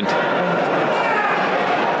Wilson." They've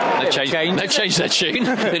changed their tune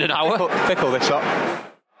in an hour. Pickle this up.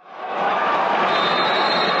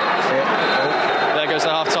 There goes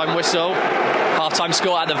the half-time whistle. Half-time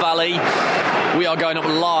score at the Valley. We are going up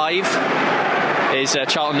live. Is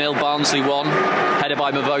Charlton 0, Barnsley 1. Headed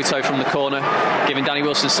by Mavoto from the corner, giving Danny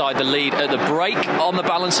Wilson's side the lead at the break. On the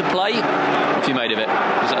balance of play, what have you made of it?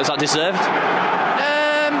 Is that deserved?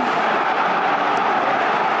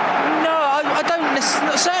 I don't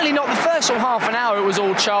certainly not the first sort of half an hour. It was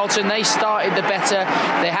all Charlton. They started the better.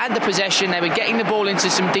 They had the possession. They were getting the ball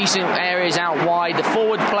into some decent areas out wide. The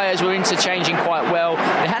forward players were interchanging quite well.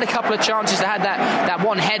 They had a couple of chances. They had that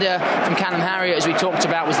one header from Callum Harriott, as we talked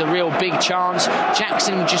about, was the real big chance.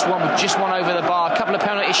 Jackson just won over the bar. A couple of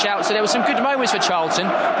penalty shouts. So there were some good moments for Charlton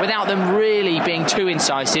without them really being too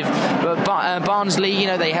incisive. But Barnsley,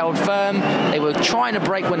 they held firm. They were trying to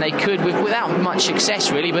break when they could without much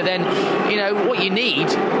success really. But then, what you need,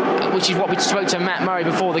 which is what we spoke to Matt Murray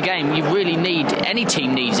before the game, you really need, any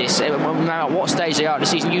team needs this, no matter what stage they are in the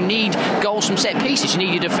season, you need goals from set pieces. You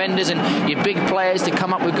need your defenders and your big players to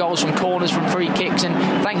come up with goals from corners, from free kicks, and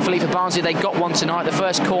thankfully for Barnsley they got one tonight. The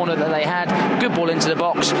first corner that they had, good ball into the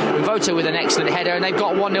box, Voto with an excellent header, and they've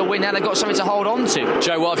got a 1-0 win now. They've got something to hold on to.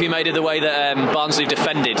 Joe, what have you made of the way that Barnsley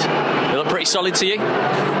defended? They look pretty solid to you?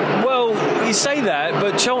 Well, you say that,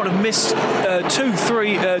 but Charlton have missed two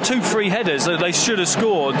free headers that they should have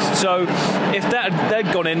scored. So if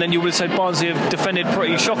they'd gone in, then you would have said Barnsley have defended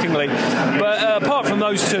pretty shockingly. But apart from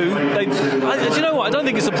those two, do you know what? I don't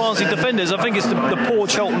think it's the Barnsley defenders. I think it's the poor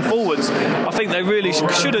Charlton forwards. I think they really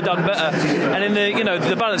should have done better. And in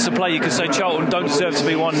the balance of play, you could say Charlton don't deserve to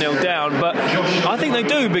be 1-0 down, but I think they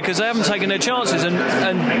do, because they haven't taken their chances. And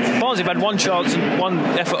Barnsley have had one chance and one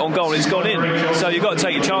effort on goal, and it's gone in. So you've got to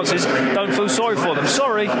take your chances. Don't feel sorry for them.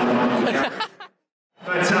 Sorry. Fantastic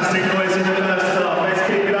noise in the first half. Let's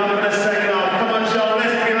keep it up in the second half. Come on, Charles,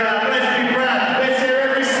 let's get it out. Let's be proud. Let's hear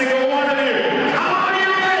every single one of you. Come on, you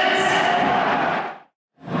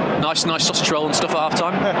Reds! Nice sausage roll and stuff at half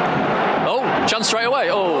time. Oh, chance straight away.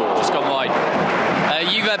 Oh, just gone wide.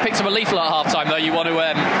 You've picked up a leaflet at half time, though, you want to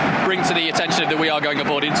bring to the attention of the We Are Going Up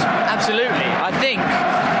audience. Absolutely. I think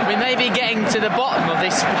we may be getting to the bottom of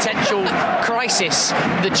this potential crisis,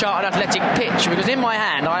 the Charlton Athletic pitch, because in my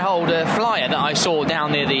hand I hold a flyer that I saw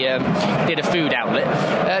down near the food outlet.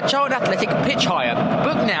 Charlton Athletic pitch hire.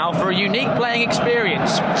 Book now for a unique playing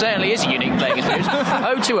experience. Certainly is a unique playing experience.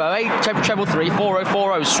 0208 333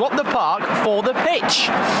 4040. Swap the park for the pitch.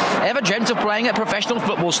 Ever dreamt of playing at a professional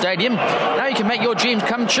football stadium? Now you can make your dreams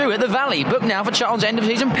come true at the Valley. Book now for Charlton's end of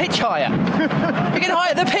season pitch hire. You can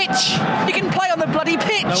hire the pitch. You can play on the bloody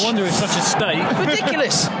pitch. No wonder it's such a state.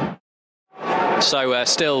 Ridiculous. So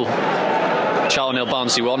still Charlton 0,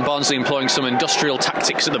 Barnsley 1. Barnsley employing some industrial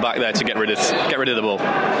tactics at the back there to get rid of the ball.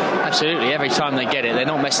 Absolutely. Every time they get it, they're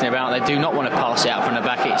not messing about. They do not want to pass it out from the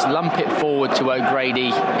back. It's lump it forward to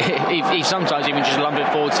O'Grady. He sometimes even just lump it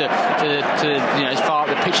forward to as far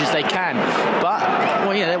up the pitch as they can. But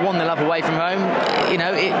they're 1-0 up away from home.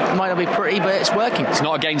 It might not be pretty, but it's working. It's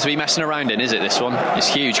not a game to be messing around in, is it? This one, it's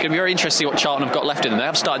huge. It's going to be very interesting what Charlton have got left in them. They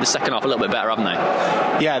have started the second half a little bit better, haven't they?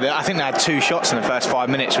 Yeah, I think they had 2 shots in the first 5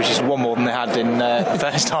 minutes, which is one more than they had in the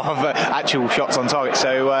first half, actual shots on target.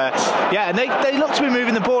 So and they look to be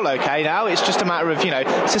moving the ball okay now. It's just a matter of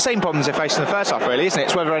it's the same problems they faced in the first half, really, isn't it?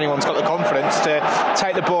 It's whether anyone's got the confidence to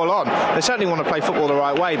take the ball on. They certainly want to play football the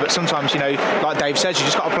right way, but sometimes like Dave says, you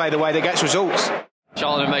just got to play the way that gets results.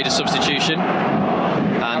 Charlton have made a substitution,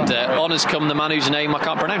 and on has come the man whose name I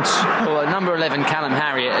can't pronounce. Well, number 11, Callum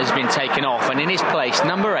Harriott, has been taken off, and in his place,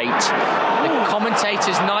 number 8, the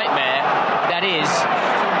commentator's nightmare, that is...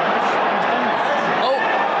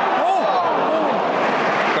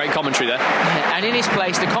 Great commentary there. And in his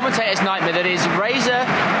place, the commentator's nightmare, that is Reza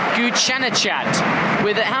Guchanachat,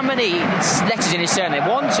 with how many letters in his surname?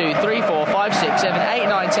 1, 2, 3, 4, 5, 6, 7, 8,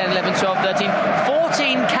 9, 10, 11, 12, 13,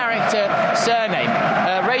 14 character surname.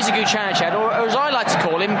 Reza Guchanachat, or as I like to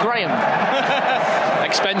call him, Graham.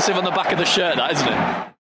 Expensive on the back of the shirt, that, isn't it?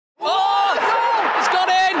 Oh! It's gone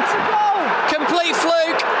in! Complete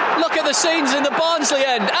fluke. Look at the scenes in the Barnsley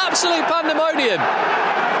end. Absolute pandemonium.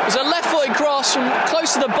 There's a left-footed cross from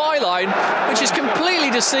close to the byline, which has completely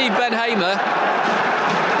deceived Ben Hamer.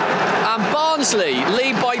 And Barnsley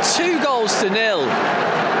lead by 2 goals to 0.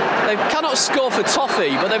 They cannot score for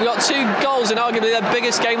toffee, but they've got 2 goals in arguably their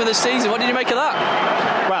biggest game of the season. What did you make of that?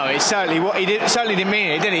 Well, it's certainly certainly didn't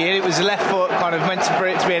mean it, did he? It was a left foot kind of meant for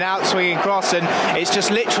it to be an out-swinging cross, and it's just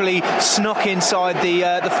literally snuck inside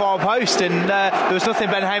the far post, and there was nothing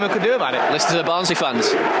Ben Hamer could do about it. Listen to the Barnsley fans.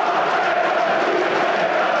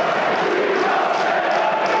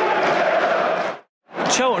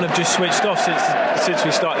 Charlton have just switched off since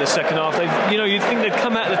we started the second half. You'd think they'd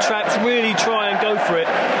come out of the traps, really try and go for it.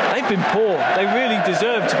 They've been poor. They really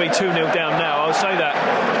deserve to be 2-0 down now, I'll say that.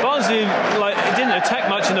 Barnsley didn't attack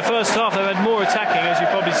much in the first half. They've had more attacking, as you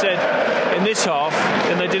probably said, in this half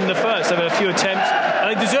than they did in the first. They've had a few attempts,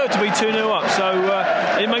 and they deserve to be 2-0 up. So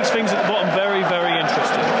it makes things at the bottom very, very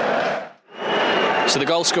interesting. So the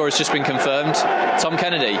goal scorer has just been confirmed. Tom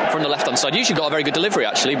Kennedy from the left-hand side. Usually got a very good delivery,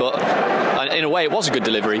 actually, but in a way it was a good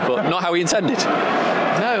delivery, but not how he intended.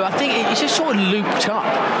 No, I think he's just sort of looped up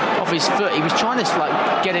off his foot. He was trying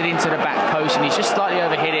to get it into the back post, and he's just slightly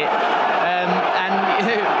overhit it.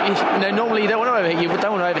 Normally you don't want to overhit them,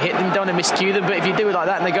 you don't want to miscue them, but if you do it like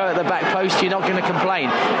that and they go at the back post, you're not going to complain.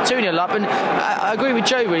 2-0 up, and I agree with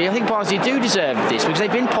Joe, really. I think Barnsley do deserve this because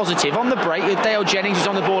they've been positive. On the break, Dale Jennings is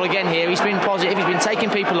on the ball again here. He's been positive, he's been taking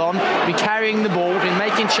people on, been carrying the ball, been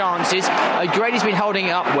making chances. Grady's been holding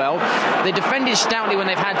it up well. They defended stoutly when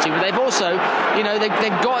they've had to, but they've also,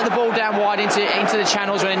 they've got the ball down wide into the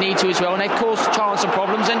channels when they need to as well, and they've caused Charlton some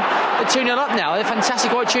problems, and they're 2-0 up now. They're a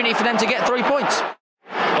fantastic opportunity for them to get 3 points.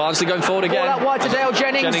 Barnsley going forward again. Ball out wide to Dale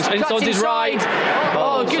Jennings. Inside his right.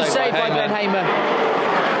 Oh, good save by Ben Hamer.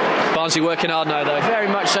 Barnsley working hard now, though. Very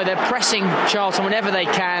much so. They're pressing Charlton whenever they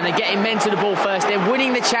can. They're getting men to the ball first. They're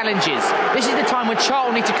winning the challenges. This is the time when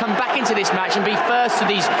Charlton need to come back into this match and be first to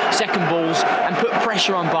these second balls and put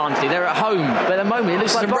pressure on Barnsley. They're at home, but at the moment it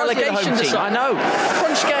looks like Barnsley are the home team. I know.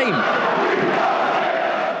 Crunch game.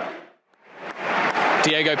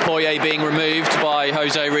 Diego Poyet being removed by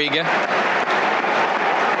Jose Riga.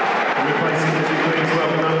 Replacing the Queens,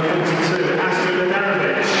 welcome number 42, Astrid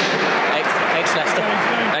Linarovic.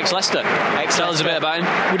 Ex-Leicester. Tell us a bit about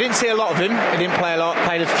him. We didn't see a lot of him. He didn't play a lot.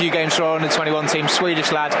 Played a few games for our under-21 team.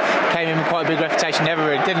 Swedish lad. Came in with quite a big reputation. Never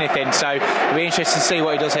really did anything. So it'll be interesting to see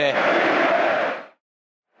what he does here.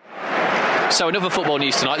 So another football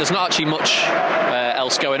news tonight. There's not actually much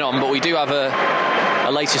else going on, but we do have a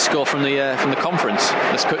latest score from the conference.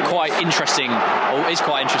 That's quite interesting, or is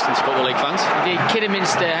quite interesting to Football League fans. The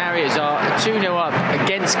Kidderminster Harriers are 2-0 up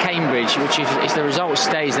against Cambridge, which if the result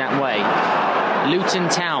stays that way, Luton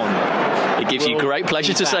Town. It gives you great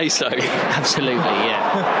pleasure to say so. Absolutely,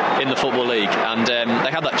 yeah. In the Football League, and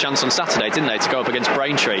they had that chance on Saturday, didn't they, to go up against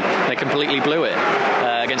Braintree? They completely blew it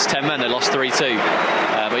against 10 men. They lost 3-2.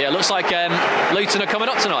 But yeah, it looks like Luton are coming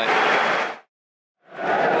up tonight.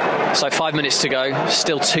 So 5 minutes to go,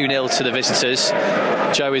 still 2-0 to the visitors.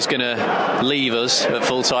 Joe is going to leave us at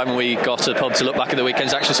full time, and we got a pub to look back at the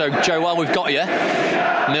weekend's action. So Joe, while we've got you,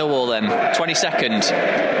 Millwall then, 22nd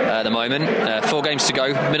at the moment, 4 games to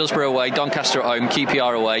go. Middlesbrough away, Doncaster at home,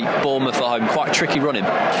 QPR away, Bournemouth at home. Quite a tricky running.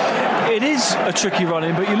 It is a tricky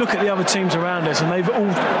running, but you look at the other teams around us, and they've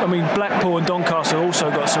all, Blackpool and Doncaster also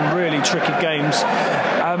got some really tricky games.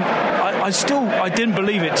 I didn't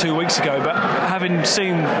believe it 2 weeks ago, but having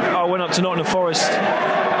seen, I went up to Nottingham Forest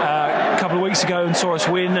a couple of weeks ago and saw us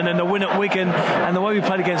win, and then the win at Wigan, and the way we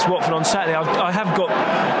played against Watford on Saturday,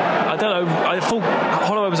 I don't know, I thought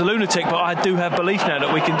Holloway was a lunatic, but I do have belief now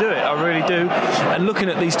that we can do it. I really do. And looking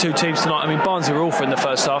at these two teams tonight, Barnsley were awful in the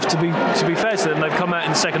first half. To be fair to them, they've come out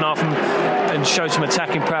in the second half and showed some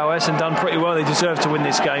attacking prowess and done pretty well. They deserve to win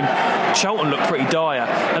this game. Charlton looked pretty dire,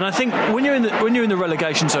 and I think when you're in the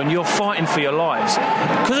relegation zone, you're fighting for your lives.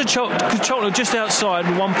 Because Charlton are just outside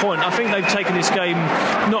with 1 point, I think they've taken this game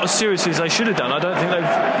not as seriously as they should have done. I don't think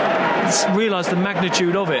they've realised the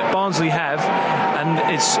magnitude of it. Barnsley have,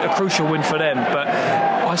 and it's a crucial win for them, but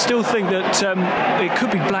I still think that it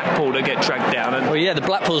could be Blackpool that get dragged down. Well, yeah, the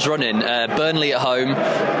Blackpool's running. Burnley at home,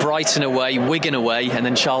 Brighton away, Wigan away, and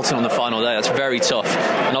then Charlton on the final day. That's very tough,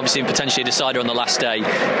 and obviously potentially a decider on the last day.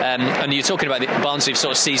 And you're talking about Barnsley have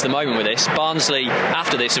sort of seized the moment with this. Barnsley,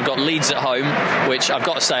 after this, have got Leeds at home, which I've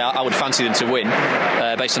got to say I would fancy them to win,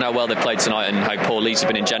 based on how well they've played tonight and how poor Leeds have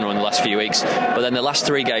been in general in the last few weeks. But then the last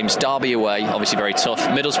 3 games, Derby away, obviously very tough.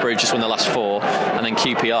 Middlesbrough just won the last 4, and then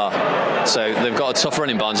QPR. So they've got a tough run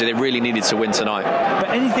in Barnsley. They really needed to win tonight. But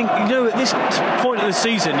anything, at this point of the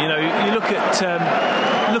season, you look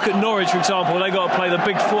at Norwich, for example. They got to play the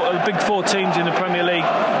big four teams in the Premier League.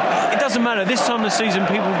 It doesn't matter. This time of the season,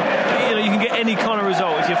 people, you can get any kind of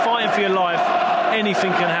result. If you're fighting for your life,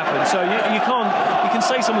 anything can happen. So you can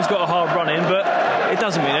say someone's got a hard run in, but it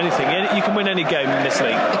doesn't mean anything. You can win any game in this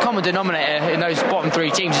league. The common denominator in those bottom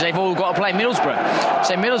 3 teams is they've all got to play Middlesbrough.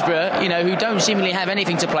 So Middlesbrough, who don't seemingly have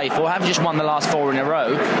anything to play for, have just won the last 4 in a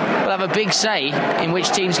row, will have a big say in which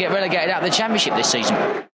teams get relegated out of the Championship this season.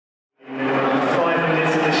 5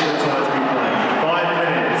 minutes additional time to be played. 5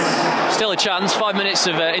 minutes. Still a chance. 5 minutes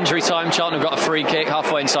of injury time. Charlton have got a free kick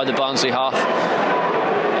halfway inside the Barnsley half.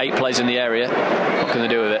 8 players in the area. What can they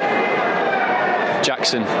do with it?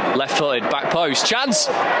 Jackson, left-footed, back post, chance.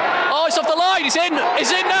 Oh, it's off the line. It's in.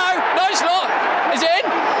 It's in now. No, it's not. Is it in?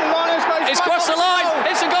 It's crossed the line.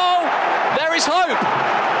 It's a goal. There is hope.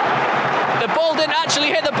 The ball didn't actually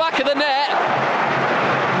hit the back of the net.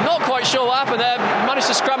 Not quite sure what happened there. Managed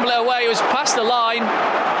to scramble it away. It was past the line.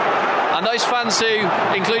 And those fans who,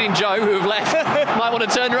 including Joe, who have left, might want to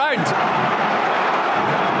turn round.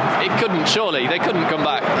 It couldn't, surely. They couldn't come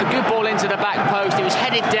back. A good ball into the back post. It was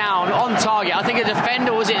headed down on target. I think a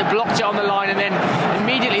defender was it that blocked it on the line, and then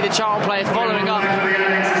immediately the Charlton player following up.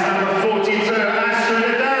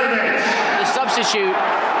 The substitute.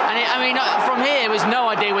 And from here, there was no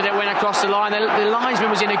idea whether it went across the line. The linesman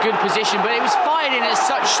was in a good position, but it was fired in at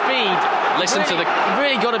such speed.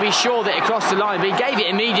 Really got to be sure that it crossed the line, but he gave it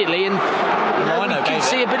immediately, and you can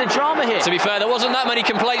see a bit of drama here. To be fair, there wasn't that many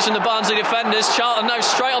complaints from the Barnsley defenders. Charlton now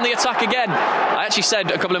straight on the attack again. I actually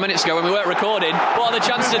said a couple of minutes ago when we weren't recording, what are the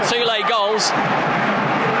chances of 2 late goals?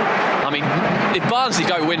 I mean, if Barnsley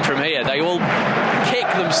don't win from here, they will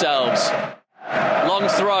kick themselves. Long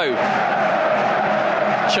throw.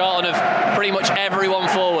 Charlton have pretty much everyone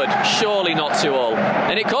forward. Surely not 2-all.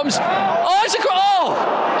 And it comes. Oh, it's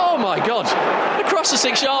oh my God. Across the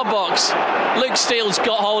 6-yard box. Luke Steele's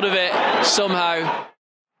got hold of it somehow.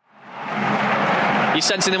 You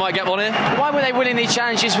sensing they might get one here? Why were they winning these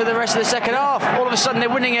challenges for the rest of the second half? All of a sudden they're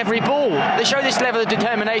winning every ball. They show this level of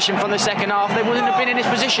determination from the second half. They wouldn't have been in this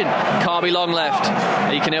position. Can't be long left.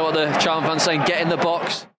 You can hear what the Charlton fans saying. Get in the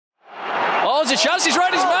box. Oh, there's a chance. He's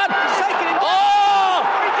right, his man. Oh!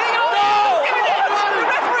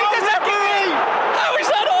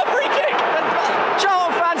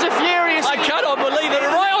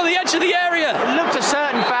 To the area. It looked a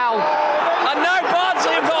certain foul. And now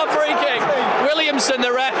Barnsley have got a free kick. Williamson,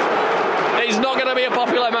 the ref. He's not going to be a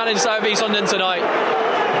popular man in South East London tonight.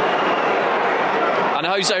 And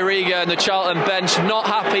Jose Riga and the Charlton bench not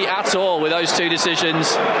happy at all with those two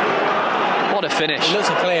decisions. What a finish. It looked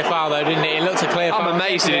a clear foul though, didn't it? It looked a clear foul. I'm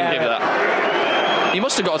amazed he didn't give that. He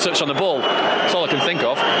must have got a touch on the ball. That's all I can think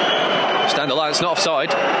of. Stand the line, it's not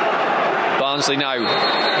offside. Barnsley now.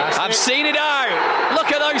 I've seen it out.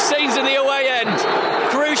 Look at those scenes in the away end.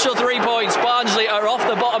 Crucial 3 points. Barnsley are off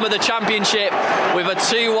the bottom of the championship with a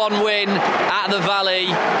 2-1 win at the Valley.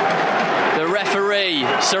 The referee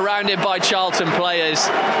surrounded by Charlton players.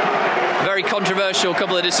 Very controversial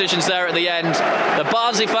couple of decisions there at the end. The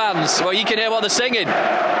Barnsley fans, well, you can hear what they're singing.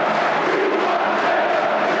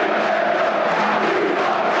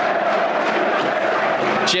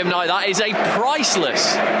 Jim Knight, that is a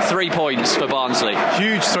priceless 3 points for Barnsley.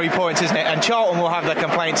 Huge 3 points, isn't it? And Charlton will have their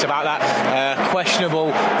complaints about that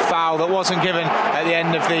questionable foul that wasn't given at the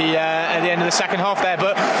end of the second half there.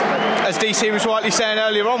 But as DC was rightly saying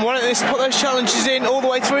earlier on, why don't they put those challenges in all the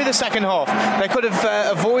way through the second half? They could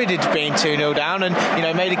have avoided being 2-0 down and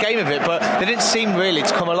made a game of it, but they didn't seem really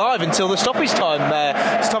to come alive until the stoppage time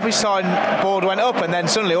board went up, and then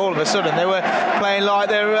suddenly all of a sudden they were playing like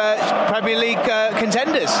they're Premier League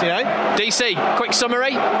contenders. DC, quick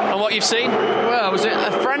summary on what you've seen. Well, it was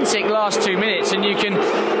a frantic last 2 minutes, and you can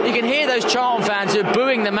hear those Charlton fans who are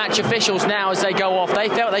booing the match officials now as they go off. They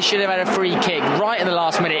felt they should have had a free kick right in the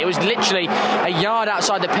last minute. It was literally a yard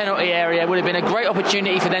outside the penalty area. It would have been a great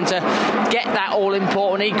opportunity for them to get that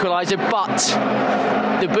all-important equaliser,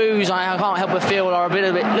 but the boos, I can't help but feel, are a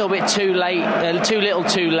little bit too late, too little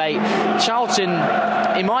too late. Charlton,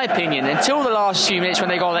 in my opinion, until the last few minutes when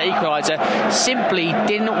they got that equaliser, simply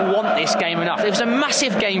didn't want this game enough. It was a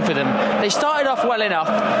massive game for them. They started off well enough.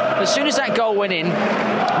 As soon as that goal went in,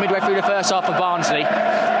 midway through the first half of Barnsley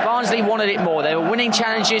wanted it more. They were winning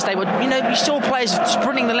challenges. They were, you saw players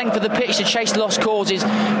sprinting the length of the pitch to chase lost causes.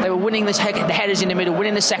 They were winning the headers in the middle,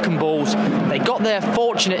 winning the second balls. They got their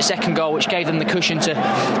fortunate second goal, which gave them the cushion to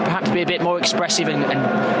perhaps be a bit more expressive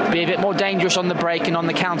and be a bit more dangerous on the break and on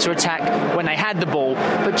the counter-attack when they had the ball.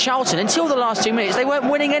 But Charlton, until the last 2 minutes, they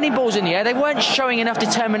weren't winning any balls in the air. They weren't showing enough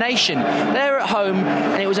determination. They're at home,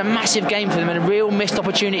 and it was a massive game for them and a real missed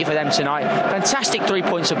opportunity for them tonight. Fantastic 3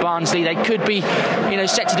 points for Barnsley. They could be,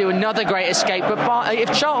 set to do another great escape. But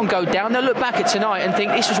if Charlton go down, they'll look back at tonight and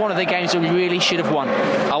think this was one of the games that we really should have won.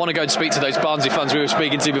 I want to go and speak to those Barnsley fans we were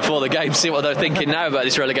speaking to before the game, see what they're thinking now about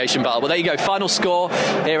this relegation battle. But there you go, final score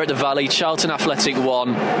here at the Valley: Charlton Athletic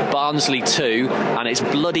 1, Barnsley 2, and it's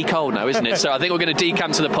bloody cold now, isn't it? So I think we're going to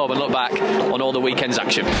decamp to the pub and look back on all the weekend's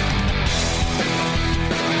action.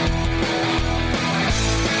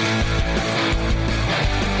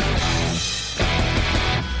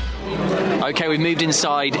 Okay, we've moved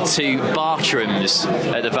inside to Bartram's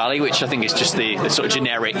at the Valley, which I think is just the sort of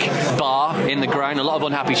generic bar in the ground. A lot of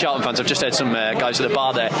unhappy Charlton fans. I've just heard some guys at the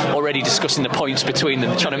bar there already discussing the points between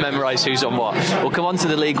them, trying to memorise who's on what. We'll come on to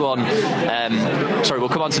the League One, we'll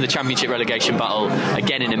come on to the Championship relegation battle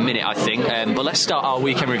again in a minute, I think. But let's start our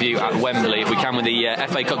weekend review at Wembley, if we can, with the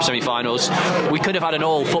FA Cup semi-finals. We could have had an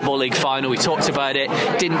all Football League final. We talked about it.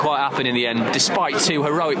 Didn't quite happen in the end, despite two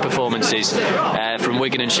heroic performances from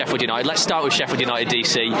Wigan and Sheffield United. Let's start with Sheffield United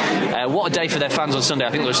DC. What a day for their fans on Sunday.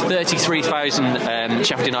 I think there was 33,000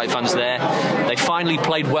 Sheffield United fans there. They finally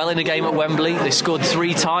played well in a game at Wembley. They scored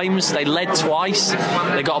 3 times. They led twice.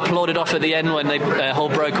 They got applauded off at the end when Hull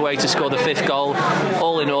broke away to score the 5th goal.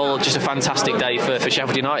 All in all, just a fantastic day for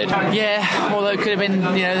Sheffield United. Yeah, although it could have been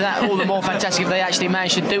that all the more fantastic if they actually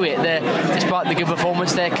managed to do it. Despite the good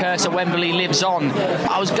performance, their curse at Wembley lives on.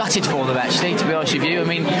 I was gutted for them, actually, to be honest with you. I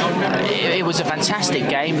mean, it was a fantastic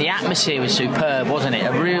game. The atmosphere was superb, wasn't it?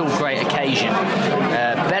 A real great occasion.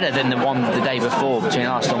 Better than the one the day before between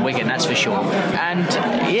Arsenal and Wigan, that's for sure. And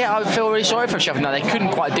yeah, I feel really sorry for Sheffield United. They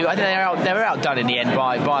couldn't quite do it. I think they were outdone in the end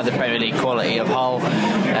by the Premier League quality of Hull.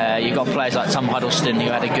 You've got players like Tom Huddleston who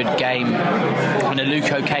had a good game. When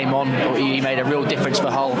Aluko came on, he made a real difference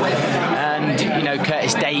for Hull. And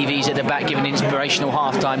Curtis Davies at the back giving an inspirational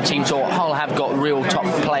half-time team talk. Hull have got real top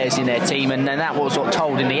players in their team, and that was what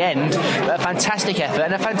told in the end. But a fantastic effort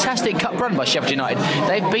and a fantastic cup run by Sheffield United.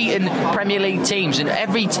 They've beaten Premier League teams, and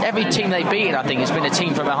every team they've beaten, I think, has been a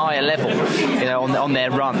team from a higher level, on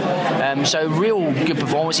their run. So real good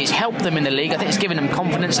performance. It's helped them in the league. I think it's given them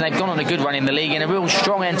confidence, and they've gone on a good run in the league and a real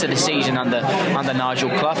strong end to the season under Nigel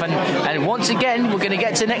Clough. And once again, we're going to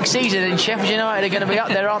get to next season, and Sheffield United are going to be up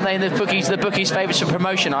there, aren't they? In the bookies' favourites for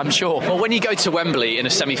promotion, I'm sure. Well, when you go to Wembley in a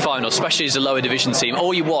semi-final, especially as a lower division team,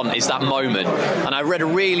 all you want is that moment. And I read a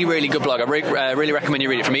really, really good blog. I really recommend you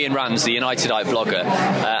read it, from Ian Rands, the Unitedite blogger,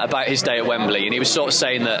 about his day at Wembley. And he was sort of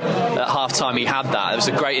saying that at half-time he had that. It was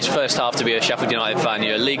the greatest first half to be a Sheffield United fan.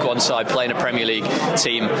 You're a League One side playing a Premier League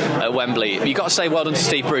team at Wembley. You've got to say well done to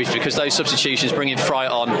Steve Bruce, because those substitutions, bringing Fright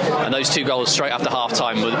on, and those 2 goals straight after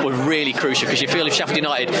half-time were really crucial, because you feel if Sheffield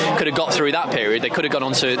United could have got through that period, they could have gone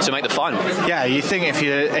on to make the final. Yeah, you think if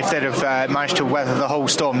they'd have managed to weather the whole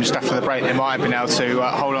storm just after the break, they might have been able to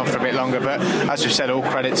hold on for a bit longer. But as we've said, all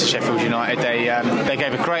credit to Sheffield United. They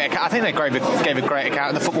gave a great account. I think they gave a great account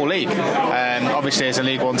of the Football League. Obviously, as a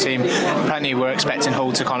League One team, plenty were expecting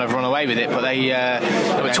Hull to kind of run away with it, but they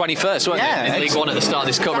were 21st, weren't they, in League One at the start of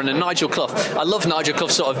this cover. And Nigel Clough, I love Nigel Clough.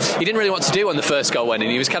 Sort of, he didn't really want to do when the first goal went in.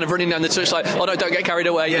 He was kind of running down the touch like, oh no, don't get carried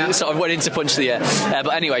away. Yeah. Sort of went in to punch the air.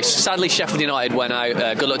 But anyway, sadly, Sheffield United went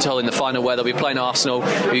out. Good luck to Hull in the final, where they'll be playing Arsenal,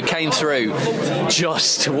 who came through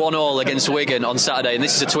just 1-1 against Wigan on Saturday. And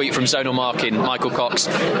this is a tweet from Zonal Marking, Michael Cox,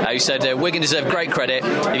 who said Wigan deserve great credit.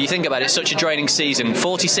 If you think about it, it's such a draining season.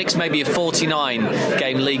 46, maybe a 49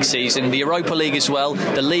 game league season. The Europa League as well,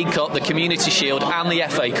 the League Cup, the Community Shield and the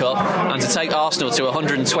FA Cup. And to take Arsenal to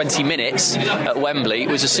 120 minutes at Wembley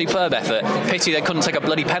was a superb effort. Pity they couldn't take a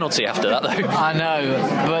bloody penalty after that, though. I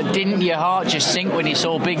know, but didn't your heart just sink when you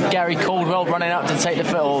saw big Gary Caldwell running up to take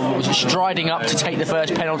or striding up to take the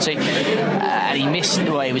first penalty, and he missed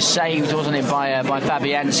the way. It was saved, wasn't it, by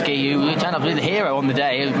Fabianski, who turned up to be the hero on the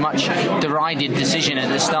day. It was a much derided decision at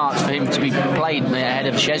the start for him to be played ahead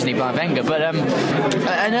of Szczesny by Wenger. But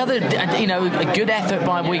another, a good effort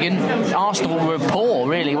by Wigan. Arsenal were poor,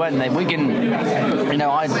 really, weren't they? Wigan,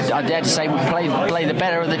 I dare to say, would play the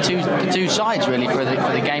better of the two sides, really, for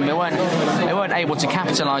the game. They weren't able to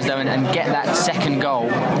capitalise though and get that second goal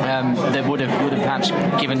that would have perhaps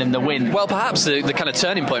given them the win. Well, perhaps the kind of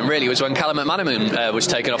turning point really was when Callum McManaman was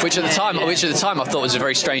taken off, which at the time I thought was a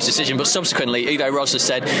very strange decision. But subsequently, Ivo Rosler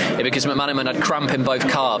said because McManaman had cramp in both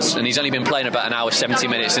calves, and he's only been playing about an hour 70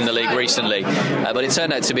 minutes in the league recently. But it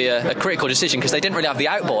turned out to be a critical decision, because they didn't really have the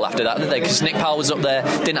outball after that, did they? Because Nick Powell was up there,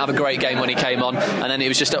 didn't have a great game when he came on, and then it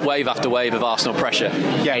was just wave after wave of Arsenal pressure.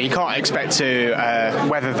 Yeah, you can't expect to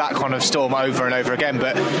weather that kind of storm over and over again.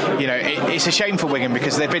 But it's a shame for Wigan,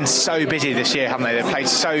 because they've been so busy this year, haven't they? They've played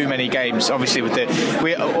so many games. Obviously,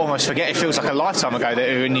 we almost forget, it feels like a lifetime ago that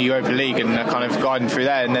they were in the Europa League and kind of guiding through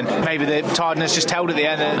there, and then maybe the tiredness just held at the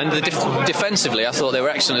end. And defensively, I thought they were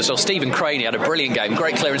excellent as well. Stephen Craney had a brilliant game,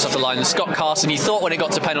 great clearance off the line. And Scott Carson, you thought when it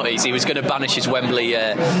got to penalties he was going to banish his Wembley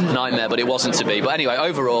nightmare, but it wasn't to be. But anyway,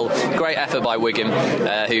 overall, great effort by Wigan,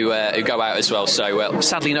 who go out as well. So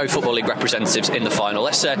sadly, no Football League representatives in the final.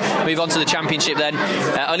 Let's move on to the Championship then.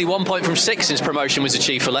 Only 1 point from 6 since promotion was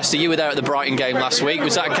achieved for Leicester. You were there at the Brighton game last week.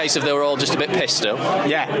 Was that a case of they were all just a bit pissed still?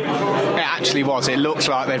 Yeah, it actually was. It looks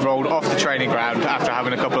like they've rolled off the training ground after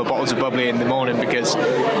having a couple of bottles of bubbly in the morning, because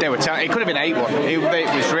they were it could have been 8-1.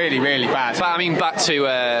 was really, really bad. But I mean, back to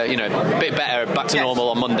a bit better, back to normal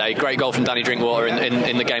on Monday. Great goal from Danny Drinkwater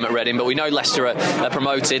in the game at Reading. But we know Leicester are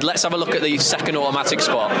promoted. Let's have a look at the second automatic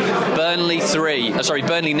spot. Burnley 0,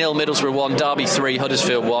 Middlesbrough 1, Derby 3,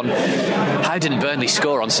 Huddersfield 1. How didn't Burnley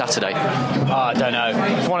score on Saturday? I don't know.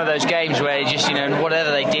 It's one of those games where just,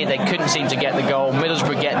 whatever they did, they couldn't seem to get the goal.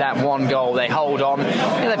 Middlesbrough get that one goal, they hold on.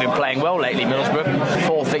 They've been playing well lately, Middlesbrough.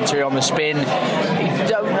 Fourth victory on the spin.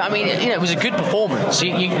 It was a good performance.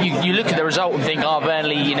 You look at the result and think,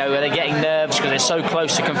 Burnley, are they getting nerves because they're so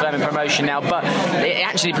close to confirming promotion now? But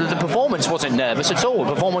the performance wasn't nervous at all.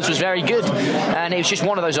 The performance was very good, and it was just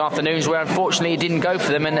one of those afternoons where unfortunately it didn't go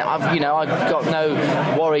for them. And I've got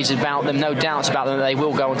no worries about them, no doubts about them that they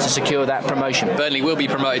will go on to secure that promotion. Burnley will be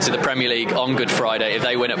promoted to the Premier League on Good Friday if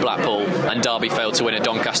they win at Blackpool and Derby fail to win at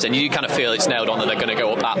Doncaster. And you kind of feel it's nailed on that they're going to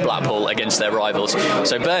go up at Blackpool against their rivals.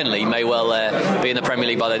 So Burnley may well be in the Premier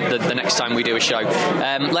League by the next time we do a show.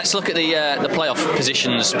 Let's look at the playoff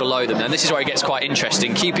positions below them. And this is where it gets quite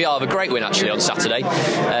interesting. QPR have a great win actually on Saturday.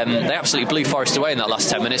 They absolutely blew Forest away in that last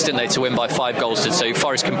 10 minutes, didn't they, to win by 5 goals to 2.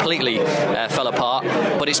 Forest completely fell apart.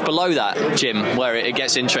 But it's below that, Jim, where it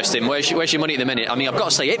gets interesting. Where's your money at the minute? I mean, I've got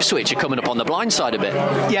to say Ipswich are coming up on the blind side a bit.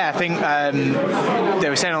 Yeah, I think they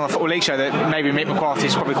were saying on the Football League show that maybe Mick McCarthy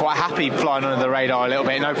is probably quite happy flying under the radar a little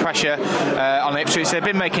bit. No pressure on Ipswich. They've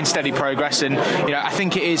been making steady progress, and I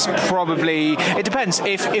think it is probably. It depends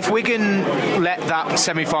if Wigan let that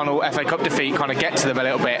semi-final FA Cup defeat kind of get to them a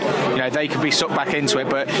little bit. They could be sucked back into it,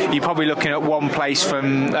 but you're probably looking at one place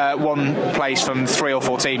from 3 or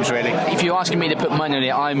 4 teams really. If you're asking me to put money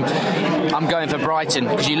on it, I'm going for Brighton,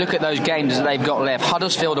 because you look at those games that they've got left.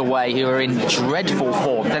 Huddersfield away, who are in dreadful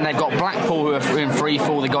form. Then they've got Blackpool, who are in free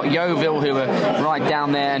fall. They've got Yeovil, who are right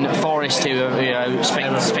down there, and Forest, who are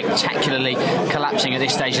spectacularly collapsing at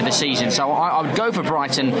this stage of the season. So I would go for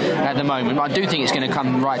Brighton at the moment. I do think it's going to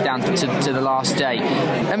come right down to the last day.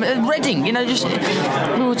 Reading,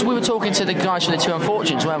 we were talking to the guys from the Two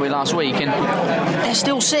Unfortunates, weren't we, last week, and they're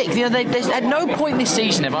still sick. At no point this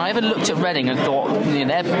season have I ever looked at Reading and thought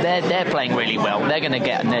they're playing really well. They're going to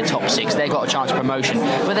get in their top 6. They've got a chance of promotion,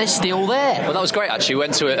 but they're still there. Well, that was great actually. We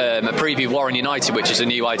went to a preview of Warren United, which is a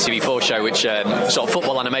new ITV4 show, which sort of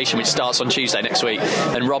football animation, which starts on Tuesday next week.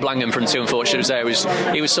 And Rob Langham from Two Unfortunates was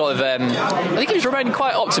there. He was sort of I think he was remaining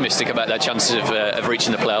quite optimistic about their chances of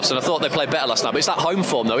reaching the playoffs, and I thought they played better last night. But it's that home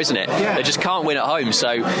form though, isn't it? Yeah. They just can't win at home, so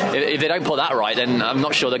if they don't put that right, then I'm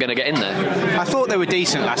not sure they're going to get in there. I thought they were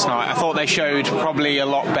decent last night. I thought they showed probably a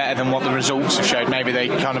lot better than what the results have showed. Maybe they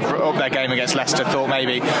kind of upped their game against Leicester. Thought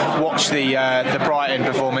maybe watched the Brighton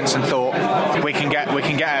performance and thought we can get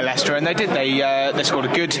at Leicester, and they did. They scored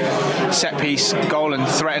a good set piece goal and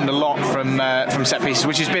threatened a lot from set pieces,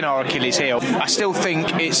 which has been our Achilles heel. I still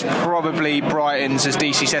think it's probably Brighton's, as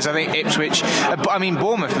DC says. I think Ipswich,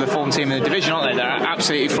 Bournemouth are the form team in the division, aren't they? They're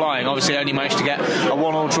absolutely flying. Obviously only managed to get a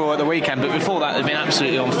 1-1 draw at the weekend, but before that they've been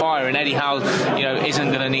absolutely on fire, and Eddie Howe isn't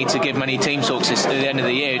going to need to give many team talks at the end of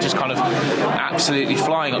the year, just kind of absolutely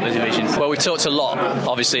flying up the division. Well, we've talked a lot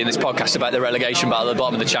obviously in this podcast about the relegation battle at the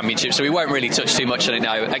bottom of the Championship, so we won't really touch too much on it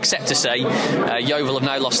now, except to say Yeovil have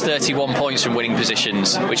now lost 31 points from winning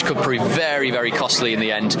positions, which could prove very, very costly in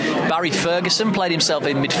the end. Barry Ferguson played himself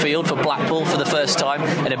in midfield for Blackpool for the first time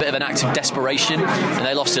in a bit of an act of desperation, and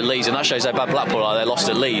they lost at Leeds, and that shows how bad Blackpool are. They lost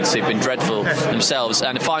at Leeds. They've been dreadful themselves.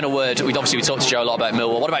 And a final word, we talked to Joe a lot about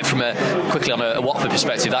Millwall. What about from quickly on a Watford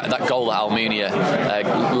perspective, that goal that Almunia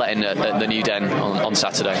let in at the New Den on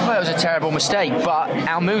Saturday? Well, it was a terrible mistake, but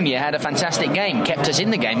Almunia had a fantastic game, kept us in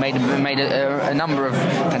the game, made a number of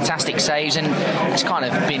fantastic saves, and it's kind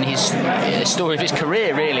of been his story of his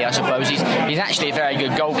career, really, I suppose. He's actually a very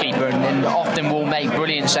good goalkeeper, and often will make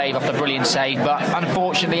brilliant save after brilliant save, but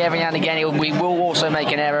unfortunately every now and again we will also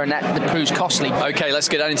make an error, and that proves costly. OK, let's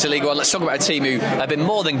get down into League One. Let's talk about a team who have been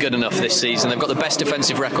more than good enough this season. They've got the best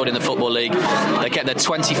defensive record in the Football League. They kept their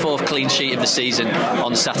 24th clean sheet of the season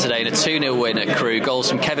on Saturday in a 2-0 win at Crewe. Goals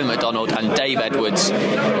from Kevin McDonald and Dave Edwards.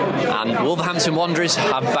 And Wolverhampton Wanderers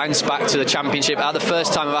have bounced back to the Championship at the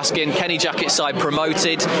first time of asking. Kenny Jackett's side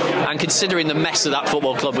promoted, and considering the mess that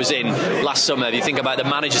football club was in last summer, if you think about the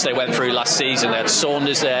managers they went through last season, they had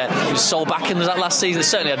Saunders there, was Solbakken was that last season? They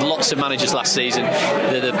certainly had lots of managers last season.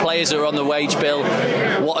 The players that are on the wage bill,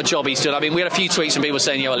 what a job he's done. I mean, we had a few tweets from people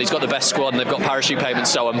saying, well, he's got the best squad and they've got parachute payments and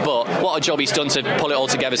so on, but what a job he's done to pull it all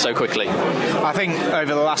together so quickly. I think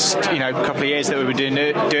over the last couple of years that we've been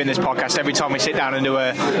doing this podcast, every time we sit down and do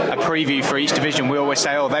a preview for each division, we always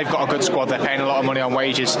say, they've got a good squad, they're paying a lot of money on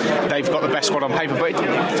wages, they've got the best squad on paper, but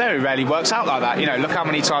it very rarely works out like that. Look how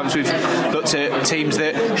many times we've looked at teams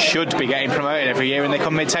that should be getting promoted every year and they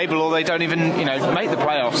come mid-table, or they don't even make the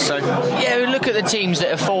playoffs. So Yeah, look at the teams that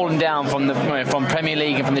have fallen down from Premier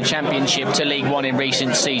League and from the Championship to League One in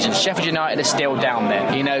recent seasons. Sheffield United are still down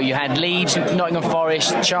there. You had Leeds, Nottingham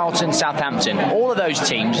Forest, Charlton, Southampton. All of those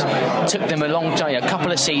teams took them a long time, a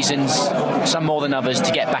couple of seasons, some more than others,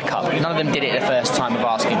 to get back up. None of them did it at the first time of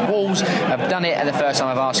asking. Wolves have done it at the first time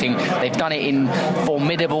of asking. They've done it in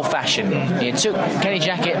formidable fashion. It took Kenny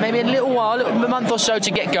Jackett maybe a little while, a month or so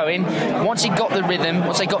to get going. Once he got the rhythm,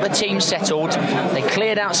 once they got the team settled, they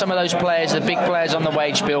cleared out some of those players, the big players on the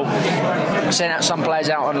wage bill, sent out some players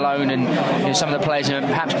out on loan, and some of the players who were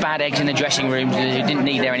perhaps bad eggs in the dressing room who didn't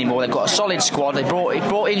need there anymore. They've got a solid squad. They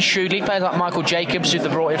brought in shrewdly players like Michael Jacobs, who they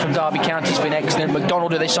brought in from Derby County, has been excellent.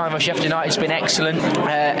 McDonald, who they signed for Sheffield United, has been excellent.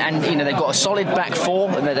 And they've got a solid back four,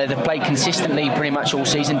 and they've played consistently pretty much all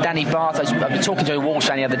season. Danny Barth, I've been talking to a Wolves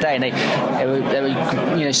fan the other day, and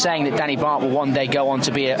they were saying that Danny Barth will one day go on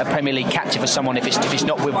to be a Premier League captain for someone if it's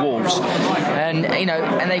not with Wolves. And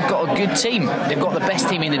they've got a good team. They've got the best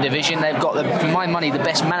team in the division. They've got, for my money, the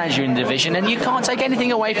best manager in the division, and you can't take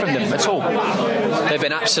anything away from them at all. They've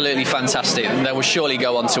been absolutely fantastic. They will surely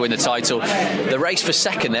go on to win the title. The race for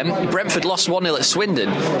second then, Brentford lost 1-0 at Swindon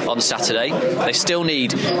on Saturday. They still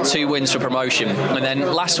need 2 wins for promotion. And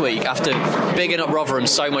then last week, after bigging up Rotherham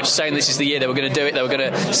so much, saying this is the year they were going to do it, they were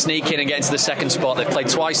going to sneak in and get into the second spot, they've played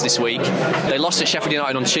twice this week. They lost at Sheffield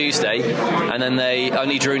United on Tuesday, and then they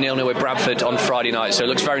only drew 0-0 with Bradford on Friday night, so it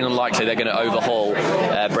looks very unlikely they're going to overhaul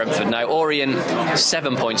Brentford. Now, Orient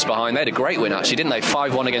 7 points behind. They had a great win, actually, didn't they?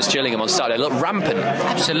 5-1 against Gillingham on Saturday. They looked rampant.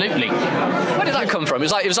 Absolutely. Where did that come from? It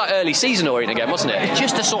was like early season Orient again, wasn't it?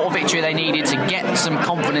 Just the sort of victory they needed to get some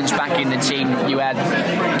confidence back in the team. You had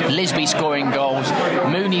Lisby scoring goals,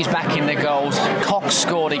 Mooney's back in the goals, Cox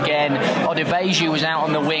scored again, Odebeju was out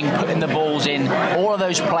on the wing putting the balls in. All of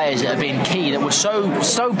those players that have been key, that were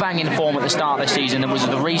so banging form at the start of the season, that was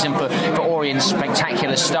the reason for Orient's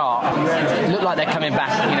spectacular start. It looked like they're coming back,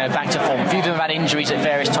 back to form. A few of them have had injuries at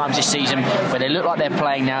various times this season, but they look like they're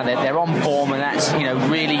playing now. They're on form, and that's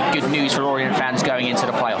really good news for Orient fans going into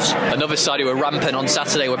the playoffs. Another side who were rampant on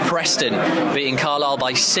Saturday were Preston, beating Carlisle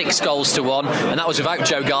by 6-1, and that was without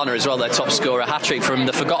Joe Garner as well, their top scorer. Hat-trick from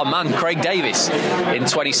the forgotten man, Craig Davis, in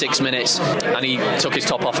 26 minutes, and he took his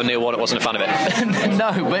top off, and Neil Warnock wasn't a fan of it.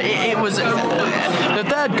 No, but it was the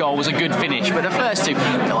third goal was a good finish, but the first two,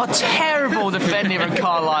 a terrible defending from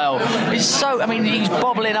Carlisle. He's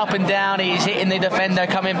bobbling up and down, he's hitting the defender,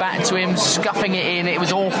 coming back to him, scuffing it in. It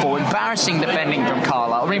was awful, embarrassing defending from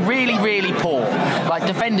Carlisle. Really, really poor. Like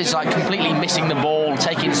defenders, completely missing the ball,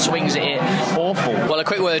 taking swings at it. Awful. Well, a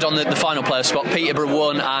quick word on the final player spot. Peterborough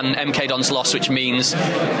won and MK Dons lost, which means,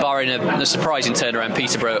 barring a surprising turnaround,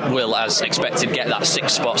 Peterborough will, as expected, get that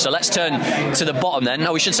 6th spot. So let's turn to the bottom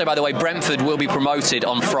then. We should say, by the way, Brentford will be promoted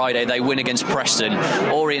on Friday. They win against Preston.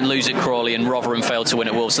 Orient lose at Crawley, and Rotherham fail to win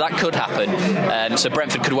at Wolves. So that could happen. So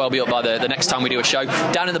Brentford could well be up by the next time we do a show.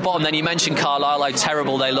 Down at the bottom then, you mentioned Carlisle, how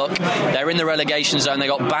terrible they look. They're in the relegation zone. They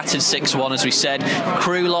got battered 6-1, as we said.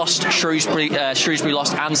 Crewe lost, Shrewsbury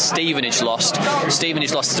lost, and Stevenage lost.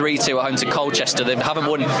 Stevenage lost 3-2 at home to Colchester. They haven't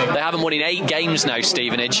won in 8 games now,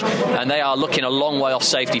 Stevenage, and they are looking a long way off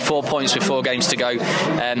safety. 4 points with 4 games to go.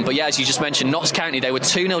 But yeah, as you just mentioned, Notts County, they were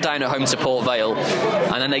 2-0 down at home to Port Vale,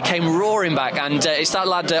 and then they came roaring back, and it's that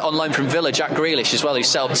lad on loan from Villa, Jack Grealish, as well, who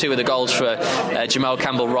set up 2 of the goals for Jamal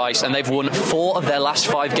Campbell-Rice, and they've won 4 of their last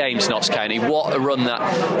 5 games, Notts County. What a run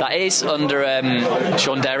that is under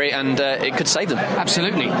Sean Derry, and it could save them.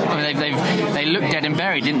 Absolutely. They looked dead and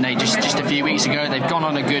buried, didn't they, just a few weeks ago. They've gone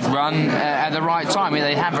on a good run at the right time.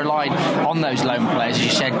 They have relied on those loan players, as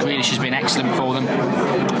you said. Grealish has been excellent for them,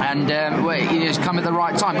 and it has come at the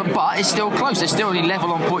right time, but it's still close. They're still only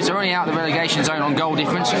level on points. They're only out of the relegation zone on goal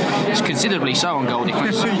difference. It's considerably so on goal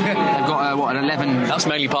difference. They've got an 11. That's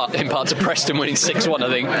mainly in part to Preston winning 6-1, I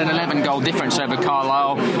think. An 11 goal difference over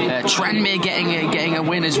Carlisle. Tranmere getting a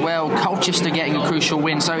win as well. Colchester getting a crucial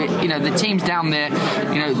win. So the teams down there,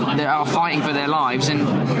 they are fighting for their lives, and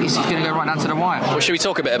it's going to go right down to the wire. Well, should we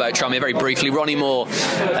talk a bit about Tranmere very briefly? Ronnie Moore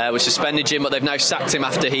was suspended, Jim, but they've now sacked him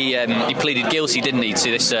after he pleaded guilty, didn't he,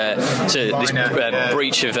 to this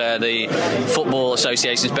breach of the Football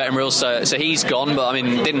Association's betting rules. So he's gone, but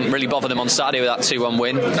didn't really bother them on Saturday with that 2-1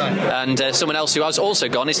 win. And someone else who has also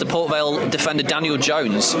gone is the Port Vale defender Daniel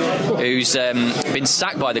Jones, who's been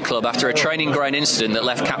sacked by the club after a training ground incident that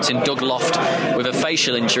left captain Doug Loft with a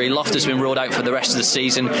facial injury. Loft has been ruled out for the rest of the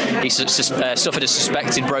season. He's suffered a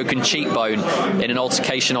suspected broken cheekbone in an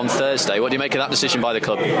altercation on Thursday. What do you make of that decision by the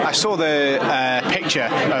club? I saw the picture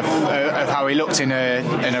of how he looked in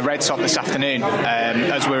a red sock this afternoon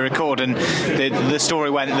as we record, and the story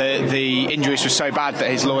went that the injuries were so bad that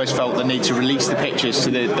his lawyers felt the need to release the pictures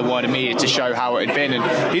to the wider media to show how it had been,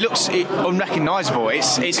 and he looks unrecognisable.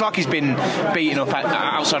 It's like he's been beaten up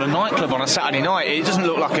outside a nightclub on a Saturday night. It doesn't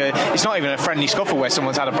look like it's not even a friendly scuffle where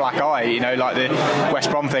someone's had a black eye, like the West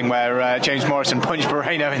Brom thing where James Morrison punched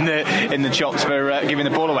Moreno in the chops for giving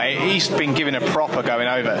the ball away. He's been given a proper going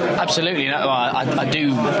over. Absolutely. No, I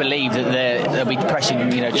do believe that they'll be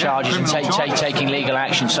pressing charges and taking legal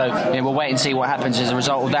action, so we'll wait and see what happens as a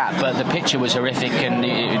result of that, but the picture was horrific and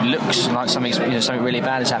it looks like something really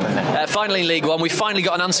bad has happened there. Finally in League One, we finally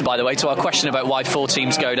got an answer, by the way, to our question about why 4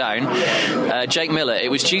 teams go down. Jake Miller,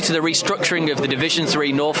 it was due to the restructuring of the Division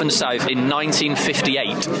 3 North and South in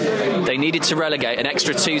 1958. They needed to relegate an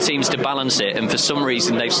extra 2 teams to balance it, and for some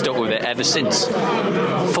reason they've stuck with it ever since.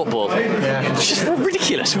 Football. Yeah. It's just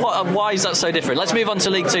ridiculous. Why is that so different? Let's move on to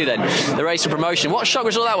League 2 then. The race for promotion. What a shock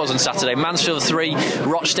result that was on Saturday. Mansfield 3,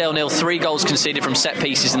 Rochdale 0, 3 goals conceded from set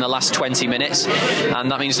pieces in the last 20 minutes,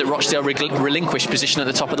 and that means that Rochdale relinquished position at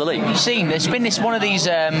the top of the league. You've seen there's been one of these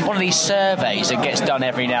surveys that gets done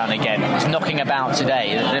every now and again. It's knocking about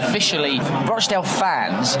today. And officially, Rochdale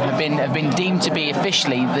fans have been deemed to be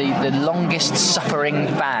officially the longest suffering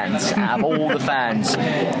fans out of all the fans.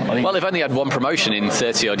 Well, they've only had one promotion in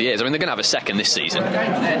 30 odd years. I mean, they're going to have a second this season.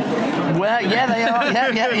 Well, yeah, they are.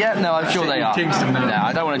 Yeah. No, I'm sure they are. No,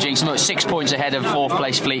 I don't want to jinx them. Look, 6 points ahead of 4th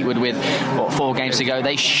place Fleetwood with 4 games to go.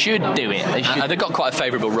 They should do it. They've got quite a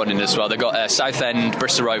favourable run in as well. They've got Southend,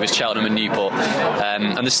 Bristol Rovers, Cheltenham and Newport,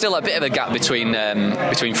 and there's still a bit of a gap between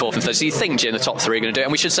 4th and 3rd. So you think the top 3 are going to do it.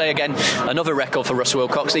 And we should say again, another record for Russ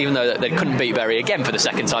Wilcox, even though they couldn't beat Bury again for the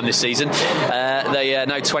second time this season. They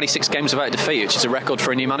now 26 games without defeat, which is a record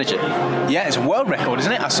for a new manager. Yeah, it's a world record,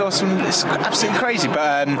 isn't it? I saw it's absolutely crazy,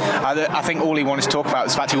 but I think all he wanted to talk about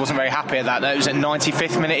was the fact he wasn't very happy at that. It was a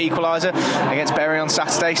 95th minute equaliser against Bury on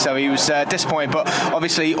Saturday, so he was disappointed, but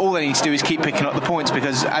obviously all they need to do is keep picking up the points,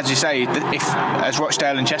 because as you say, as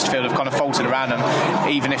Rochdale and Chesterfield have kind of faltered around them,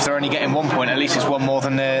 even if they're only getting 1 point, at least it's one more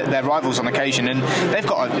than their rivals on occasion, and they've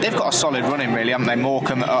got a solid run in, really, haven't they?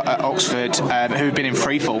 Morecambe at Oxford, who've been in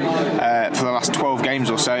freefall for the last 12 games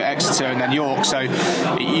or so, Exeter and then York, so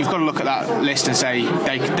you've got to look at that list and say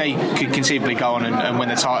they could conceivably go on and win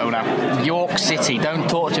the title now. York City, don't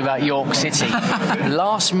talk to you about York City.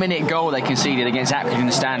 Last minute goal they conceded against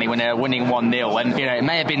Accrington Stanley when they were winning 1-0, and it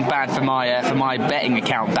may have been bad for my betting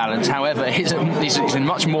account balance. However, it's a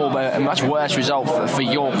much worse result for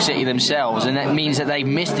York City themselves, and that means that they've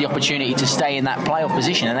missed the opportunity to stay in that playoff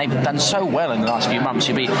position, and they've done so well in the last few months.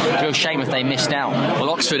 It'd be a real shame if they missed out. Well,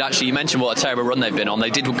 Oxford, actually, you mentioned what a terrible run they've been on. They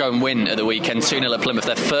did go and win at the weekend 2-0 at Plymouth,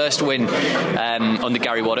 their first win under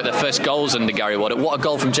Gary Waddock, their first goals under Gary Waddock. What a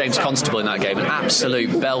goal from James Constable in that game, an absolute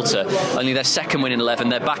belter. Only their second win in 11.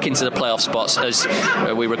 They're back into the playoff spots as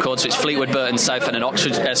we record, so it's Fleetwood, Burton, Southend and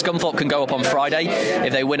Oxford. Scunthorpe can go up on Friday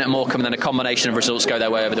if they win at Morecambe, and then a combination of results go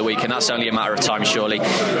their way over the weekend. That's only a matter of time, surely.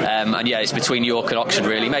 And yeah, it's between York and Oxford,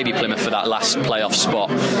 really, maybe Plymouth for that last playoff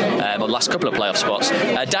spot, or last couple of playoff spots.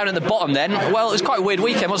 Down at the bottom then, well, it was quite a weird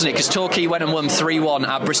weekend, wasn't it? Because Torquay went and won 3-1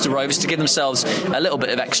 at Bristol Rovers to give themselves a little bit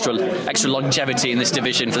of extra longevity in this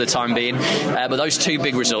division for the time being. But those 2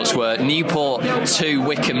 big results were Newport 2,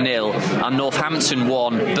 Wickham 0, and Northampton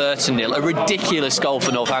 1, Burton 0. A ridiculous goal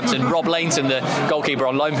for Northampton. Rob Lainton, the goalkeeper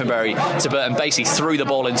on loan from Bury to Burton, basically threw the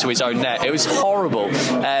ball into his own net. It was horrible.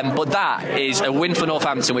 But that is a win for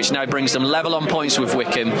Northampton, which now brings them level on points with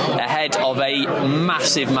Wickham, ahead of a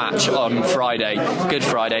massive match on Friday, Good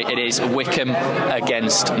Friday. It is Wickham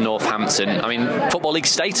against Northampton. I mean, Football League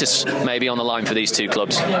status may be on the line for these 2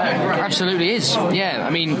 clubs. Absolutely is. Yeah, I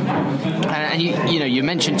mean, and you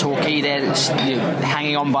mentioned Torquay there,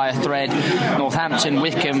 hanging on by a thread. Northampton,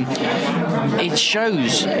 Wickham. It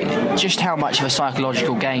shows just how much of a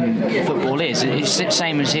psychological game football is. It's the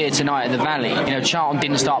same as here tonight at the Valley. Charlton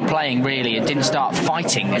didn't start playing really and didn't start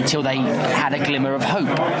fighting until they had a glimmer of hope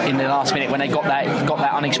in the last minute when they got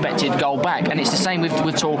that unexpected goal back. And it's the same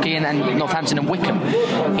with Torquay and Northampton and Wickham.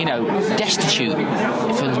 Destitute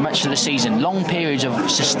for much of the season, long periods of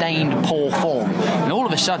sustained poor form, and all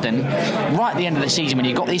of a sudden, right at the end of the season, when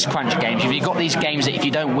you've got these crunch games, if you've got these games that if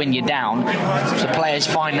you don't win, you're down, the players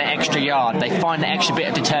find that extra yard, they find that extra bit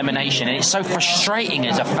of determination, and it's so frustrating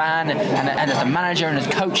as a fan and as a manager and as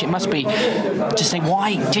a coach. It must be to say,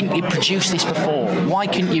 why didn't you produce this before? Why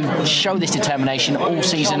couldn't you show this determination all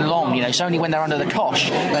season long? It's only when they're under the cosh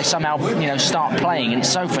they somehow start playing, and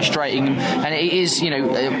it's so frustrating. And it is a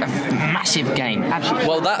massive game. Absolutely.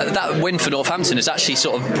 Well, that win for Northampton has actually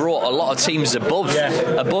sort of brought a lot of teams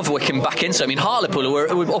above Wycombe back in. So I mean, Hartlepool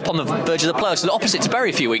were up on the verge of the playoffs, the opposite to Bury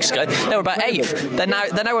a few weeks ago. They were about 8th. They're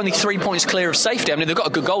now only 3 points clear of safety. I mean, they've got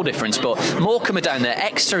a good goal difference, but Morecambe are down there,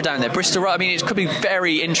 Exeter are down there, Bristol. I mean, it could be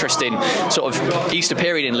very interesting sort of Easter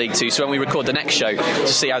period in League Two. So when we record the next show to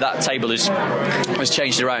see how that table has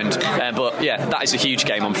changed around. But yeah, that is a huge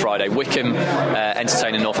game on Friday. Wycombe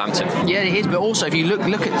entertaining Northampton. Yeah, it is. But also, if you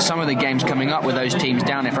look at some of the games coming up with those teams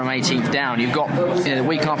down there from 18th down, you've got the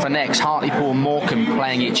week after next, Hartlepool and Morecambe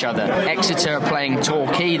playing each other. Exeter are playing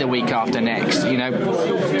Torquay the week after next.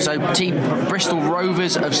 So Bristol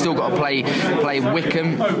Rovers have still got to play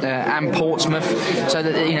Wycombe and Portsmouth. So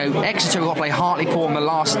that Exeter have got to play Hartlepool on the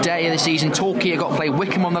last day of the season. Torquay have got to play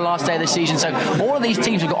Wycombe on the last day of the season. So all of these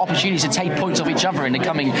teams have got opportunities to take points off each other in the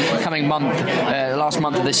coming month, last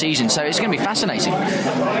month of the season. So it's going to be fascinating.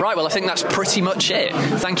 Right, well, I think that's pretty much it.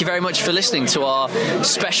 Thank you very much for listening to our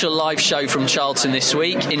special live show from Charlton this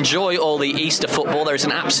week. Enjoy all the Easter football. There is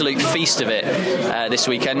an absolute feast of it this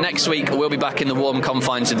weekend. Next week we'll be back in the warm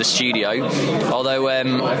confines of the studio, although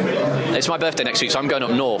it's my birthday next week, so I'm going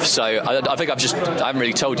up north, so I think I haven't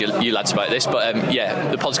really told you lads about this, but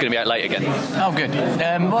the pod's going to be out late again. Oh, good.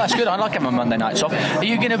 Well, that's good. I like having my Monday nights off. Are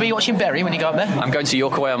you going to be watching Bury when you go up there? I'm going to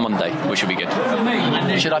York away on Monday, which will be good.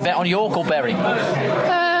 Should I bet on York or Bury?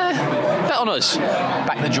 Bet on us.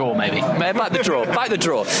 Back the draw, maybe. Back the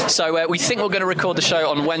draw. So we think we're going to record the show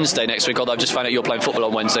on Wednesday next week, although I've just found out you're playing football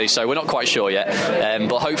on Wednesday, so we're not quite sure yet.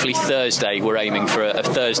 But hopefully Thursday, we're aiming for a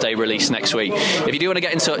Thursday release next week. If you do want to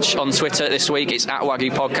get in touch on Twitter this week, it's at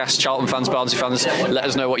Wagyu Podcast, Charlton fans, Barnsley fans. Let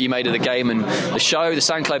us know what you made of the game and the show. The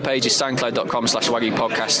SoundCloud page is soundcloud.com/Wagyu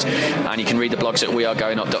Podcast, and you can read the blogs at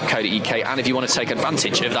wearegowingup.co.uk. And if you want to take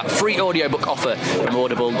advantage of that free audiobook offer from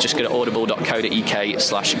Audible, just go to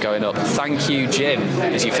audible.co.uk/goingup. Thank you, Jim,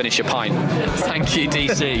 as you finish your pint. Thank you,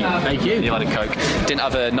 DC. Thank you. You had a Coke. Didn't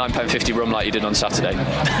have a £9.50 rum like you did on Saturday.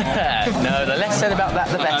 No, the less said about that,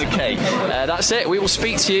 the better. Okay, that's it. We will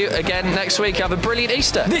speak to you again next week. Have a brilliant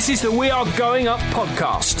Easter. This is the We Are Going Up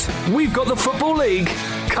podcast. We've got the Football League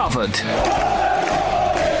covered.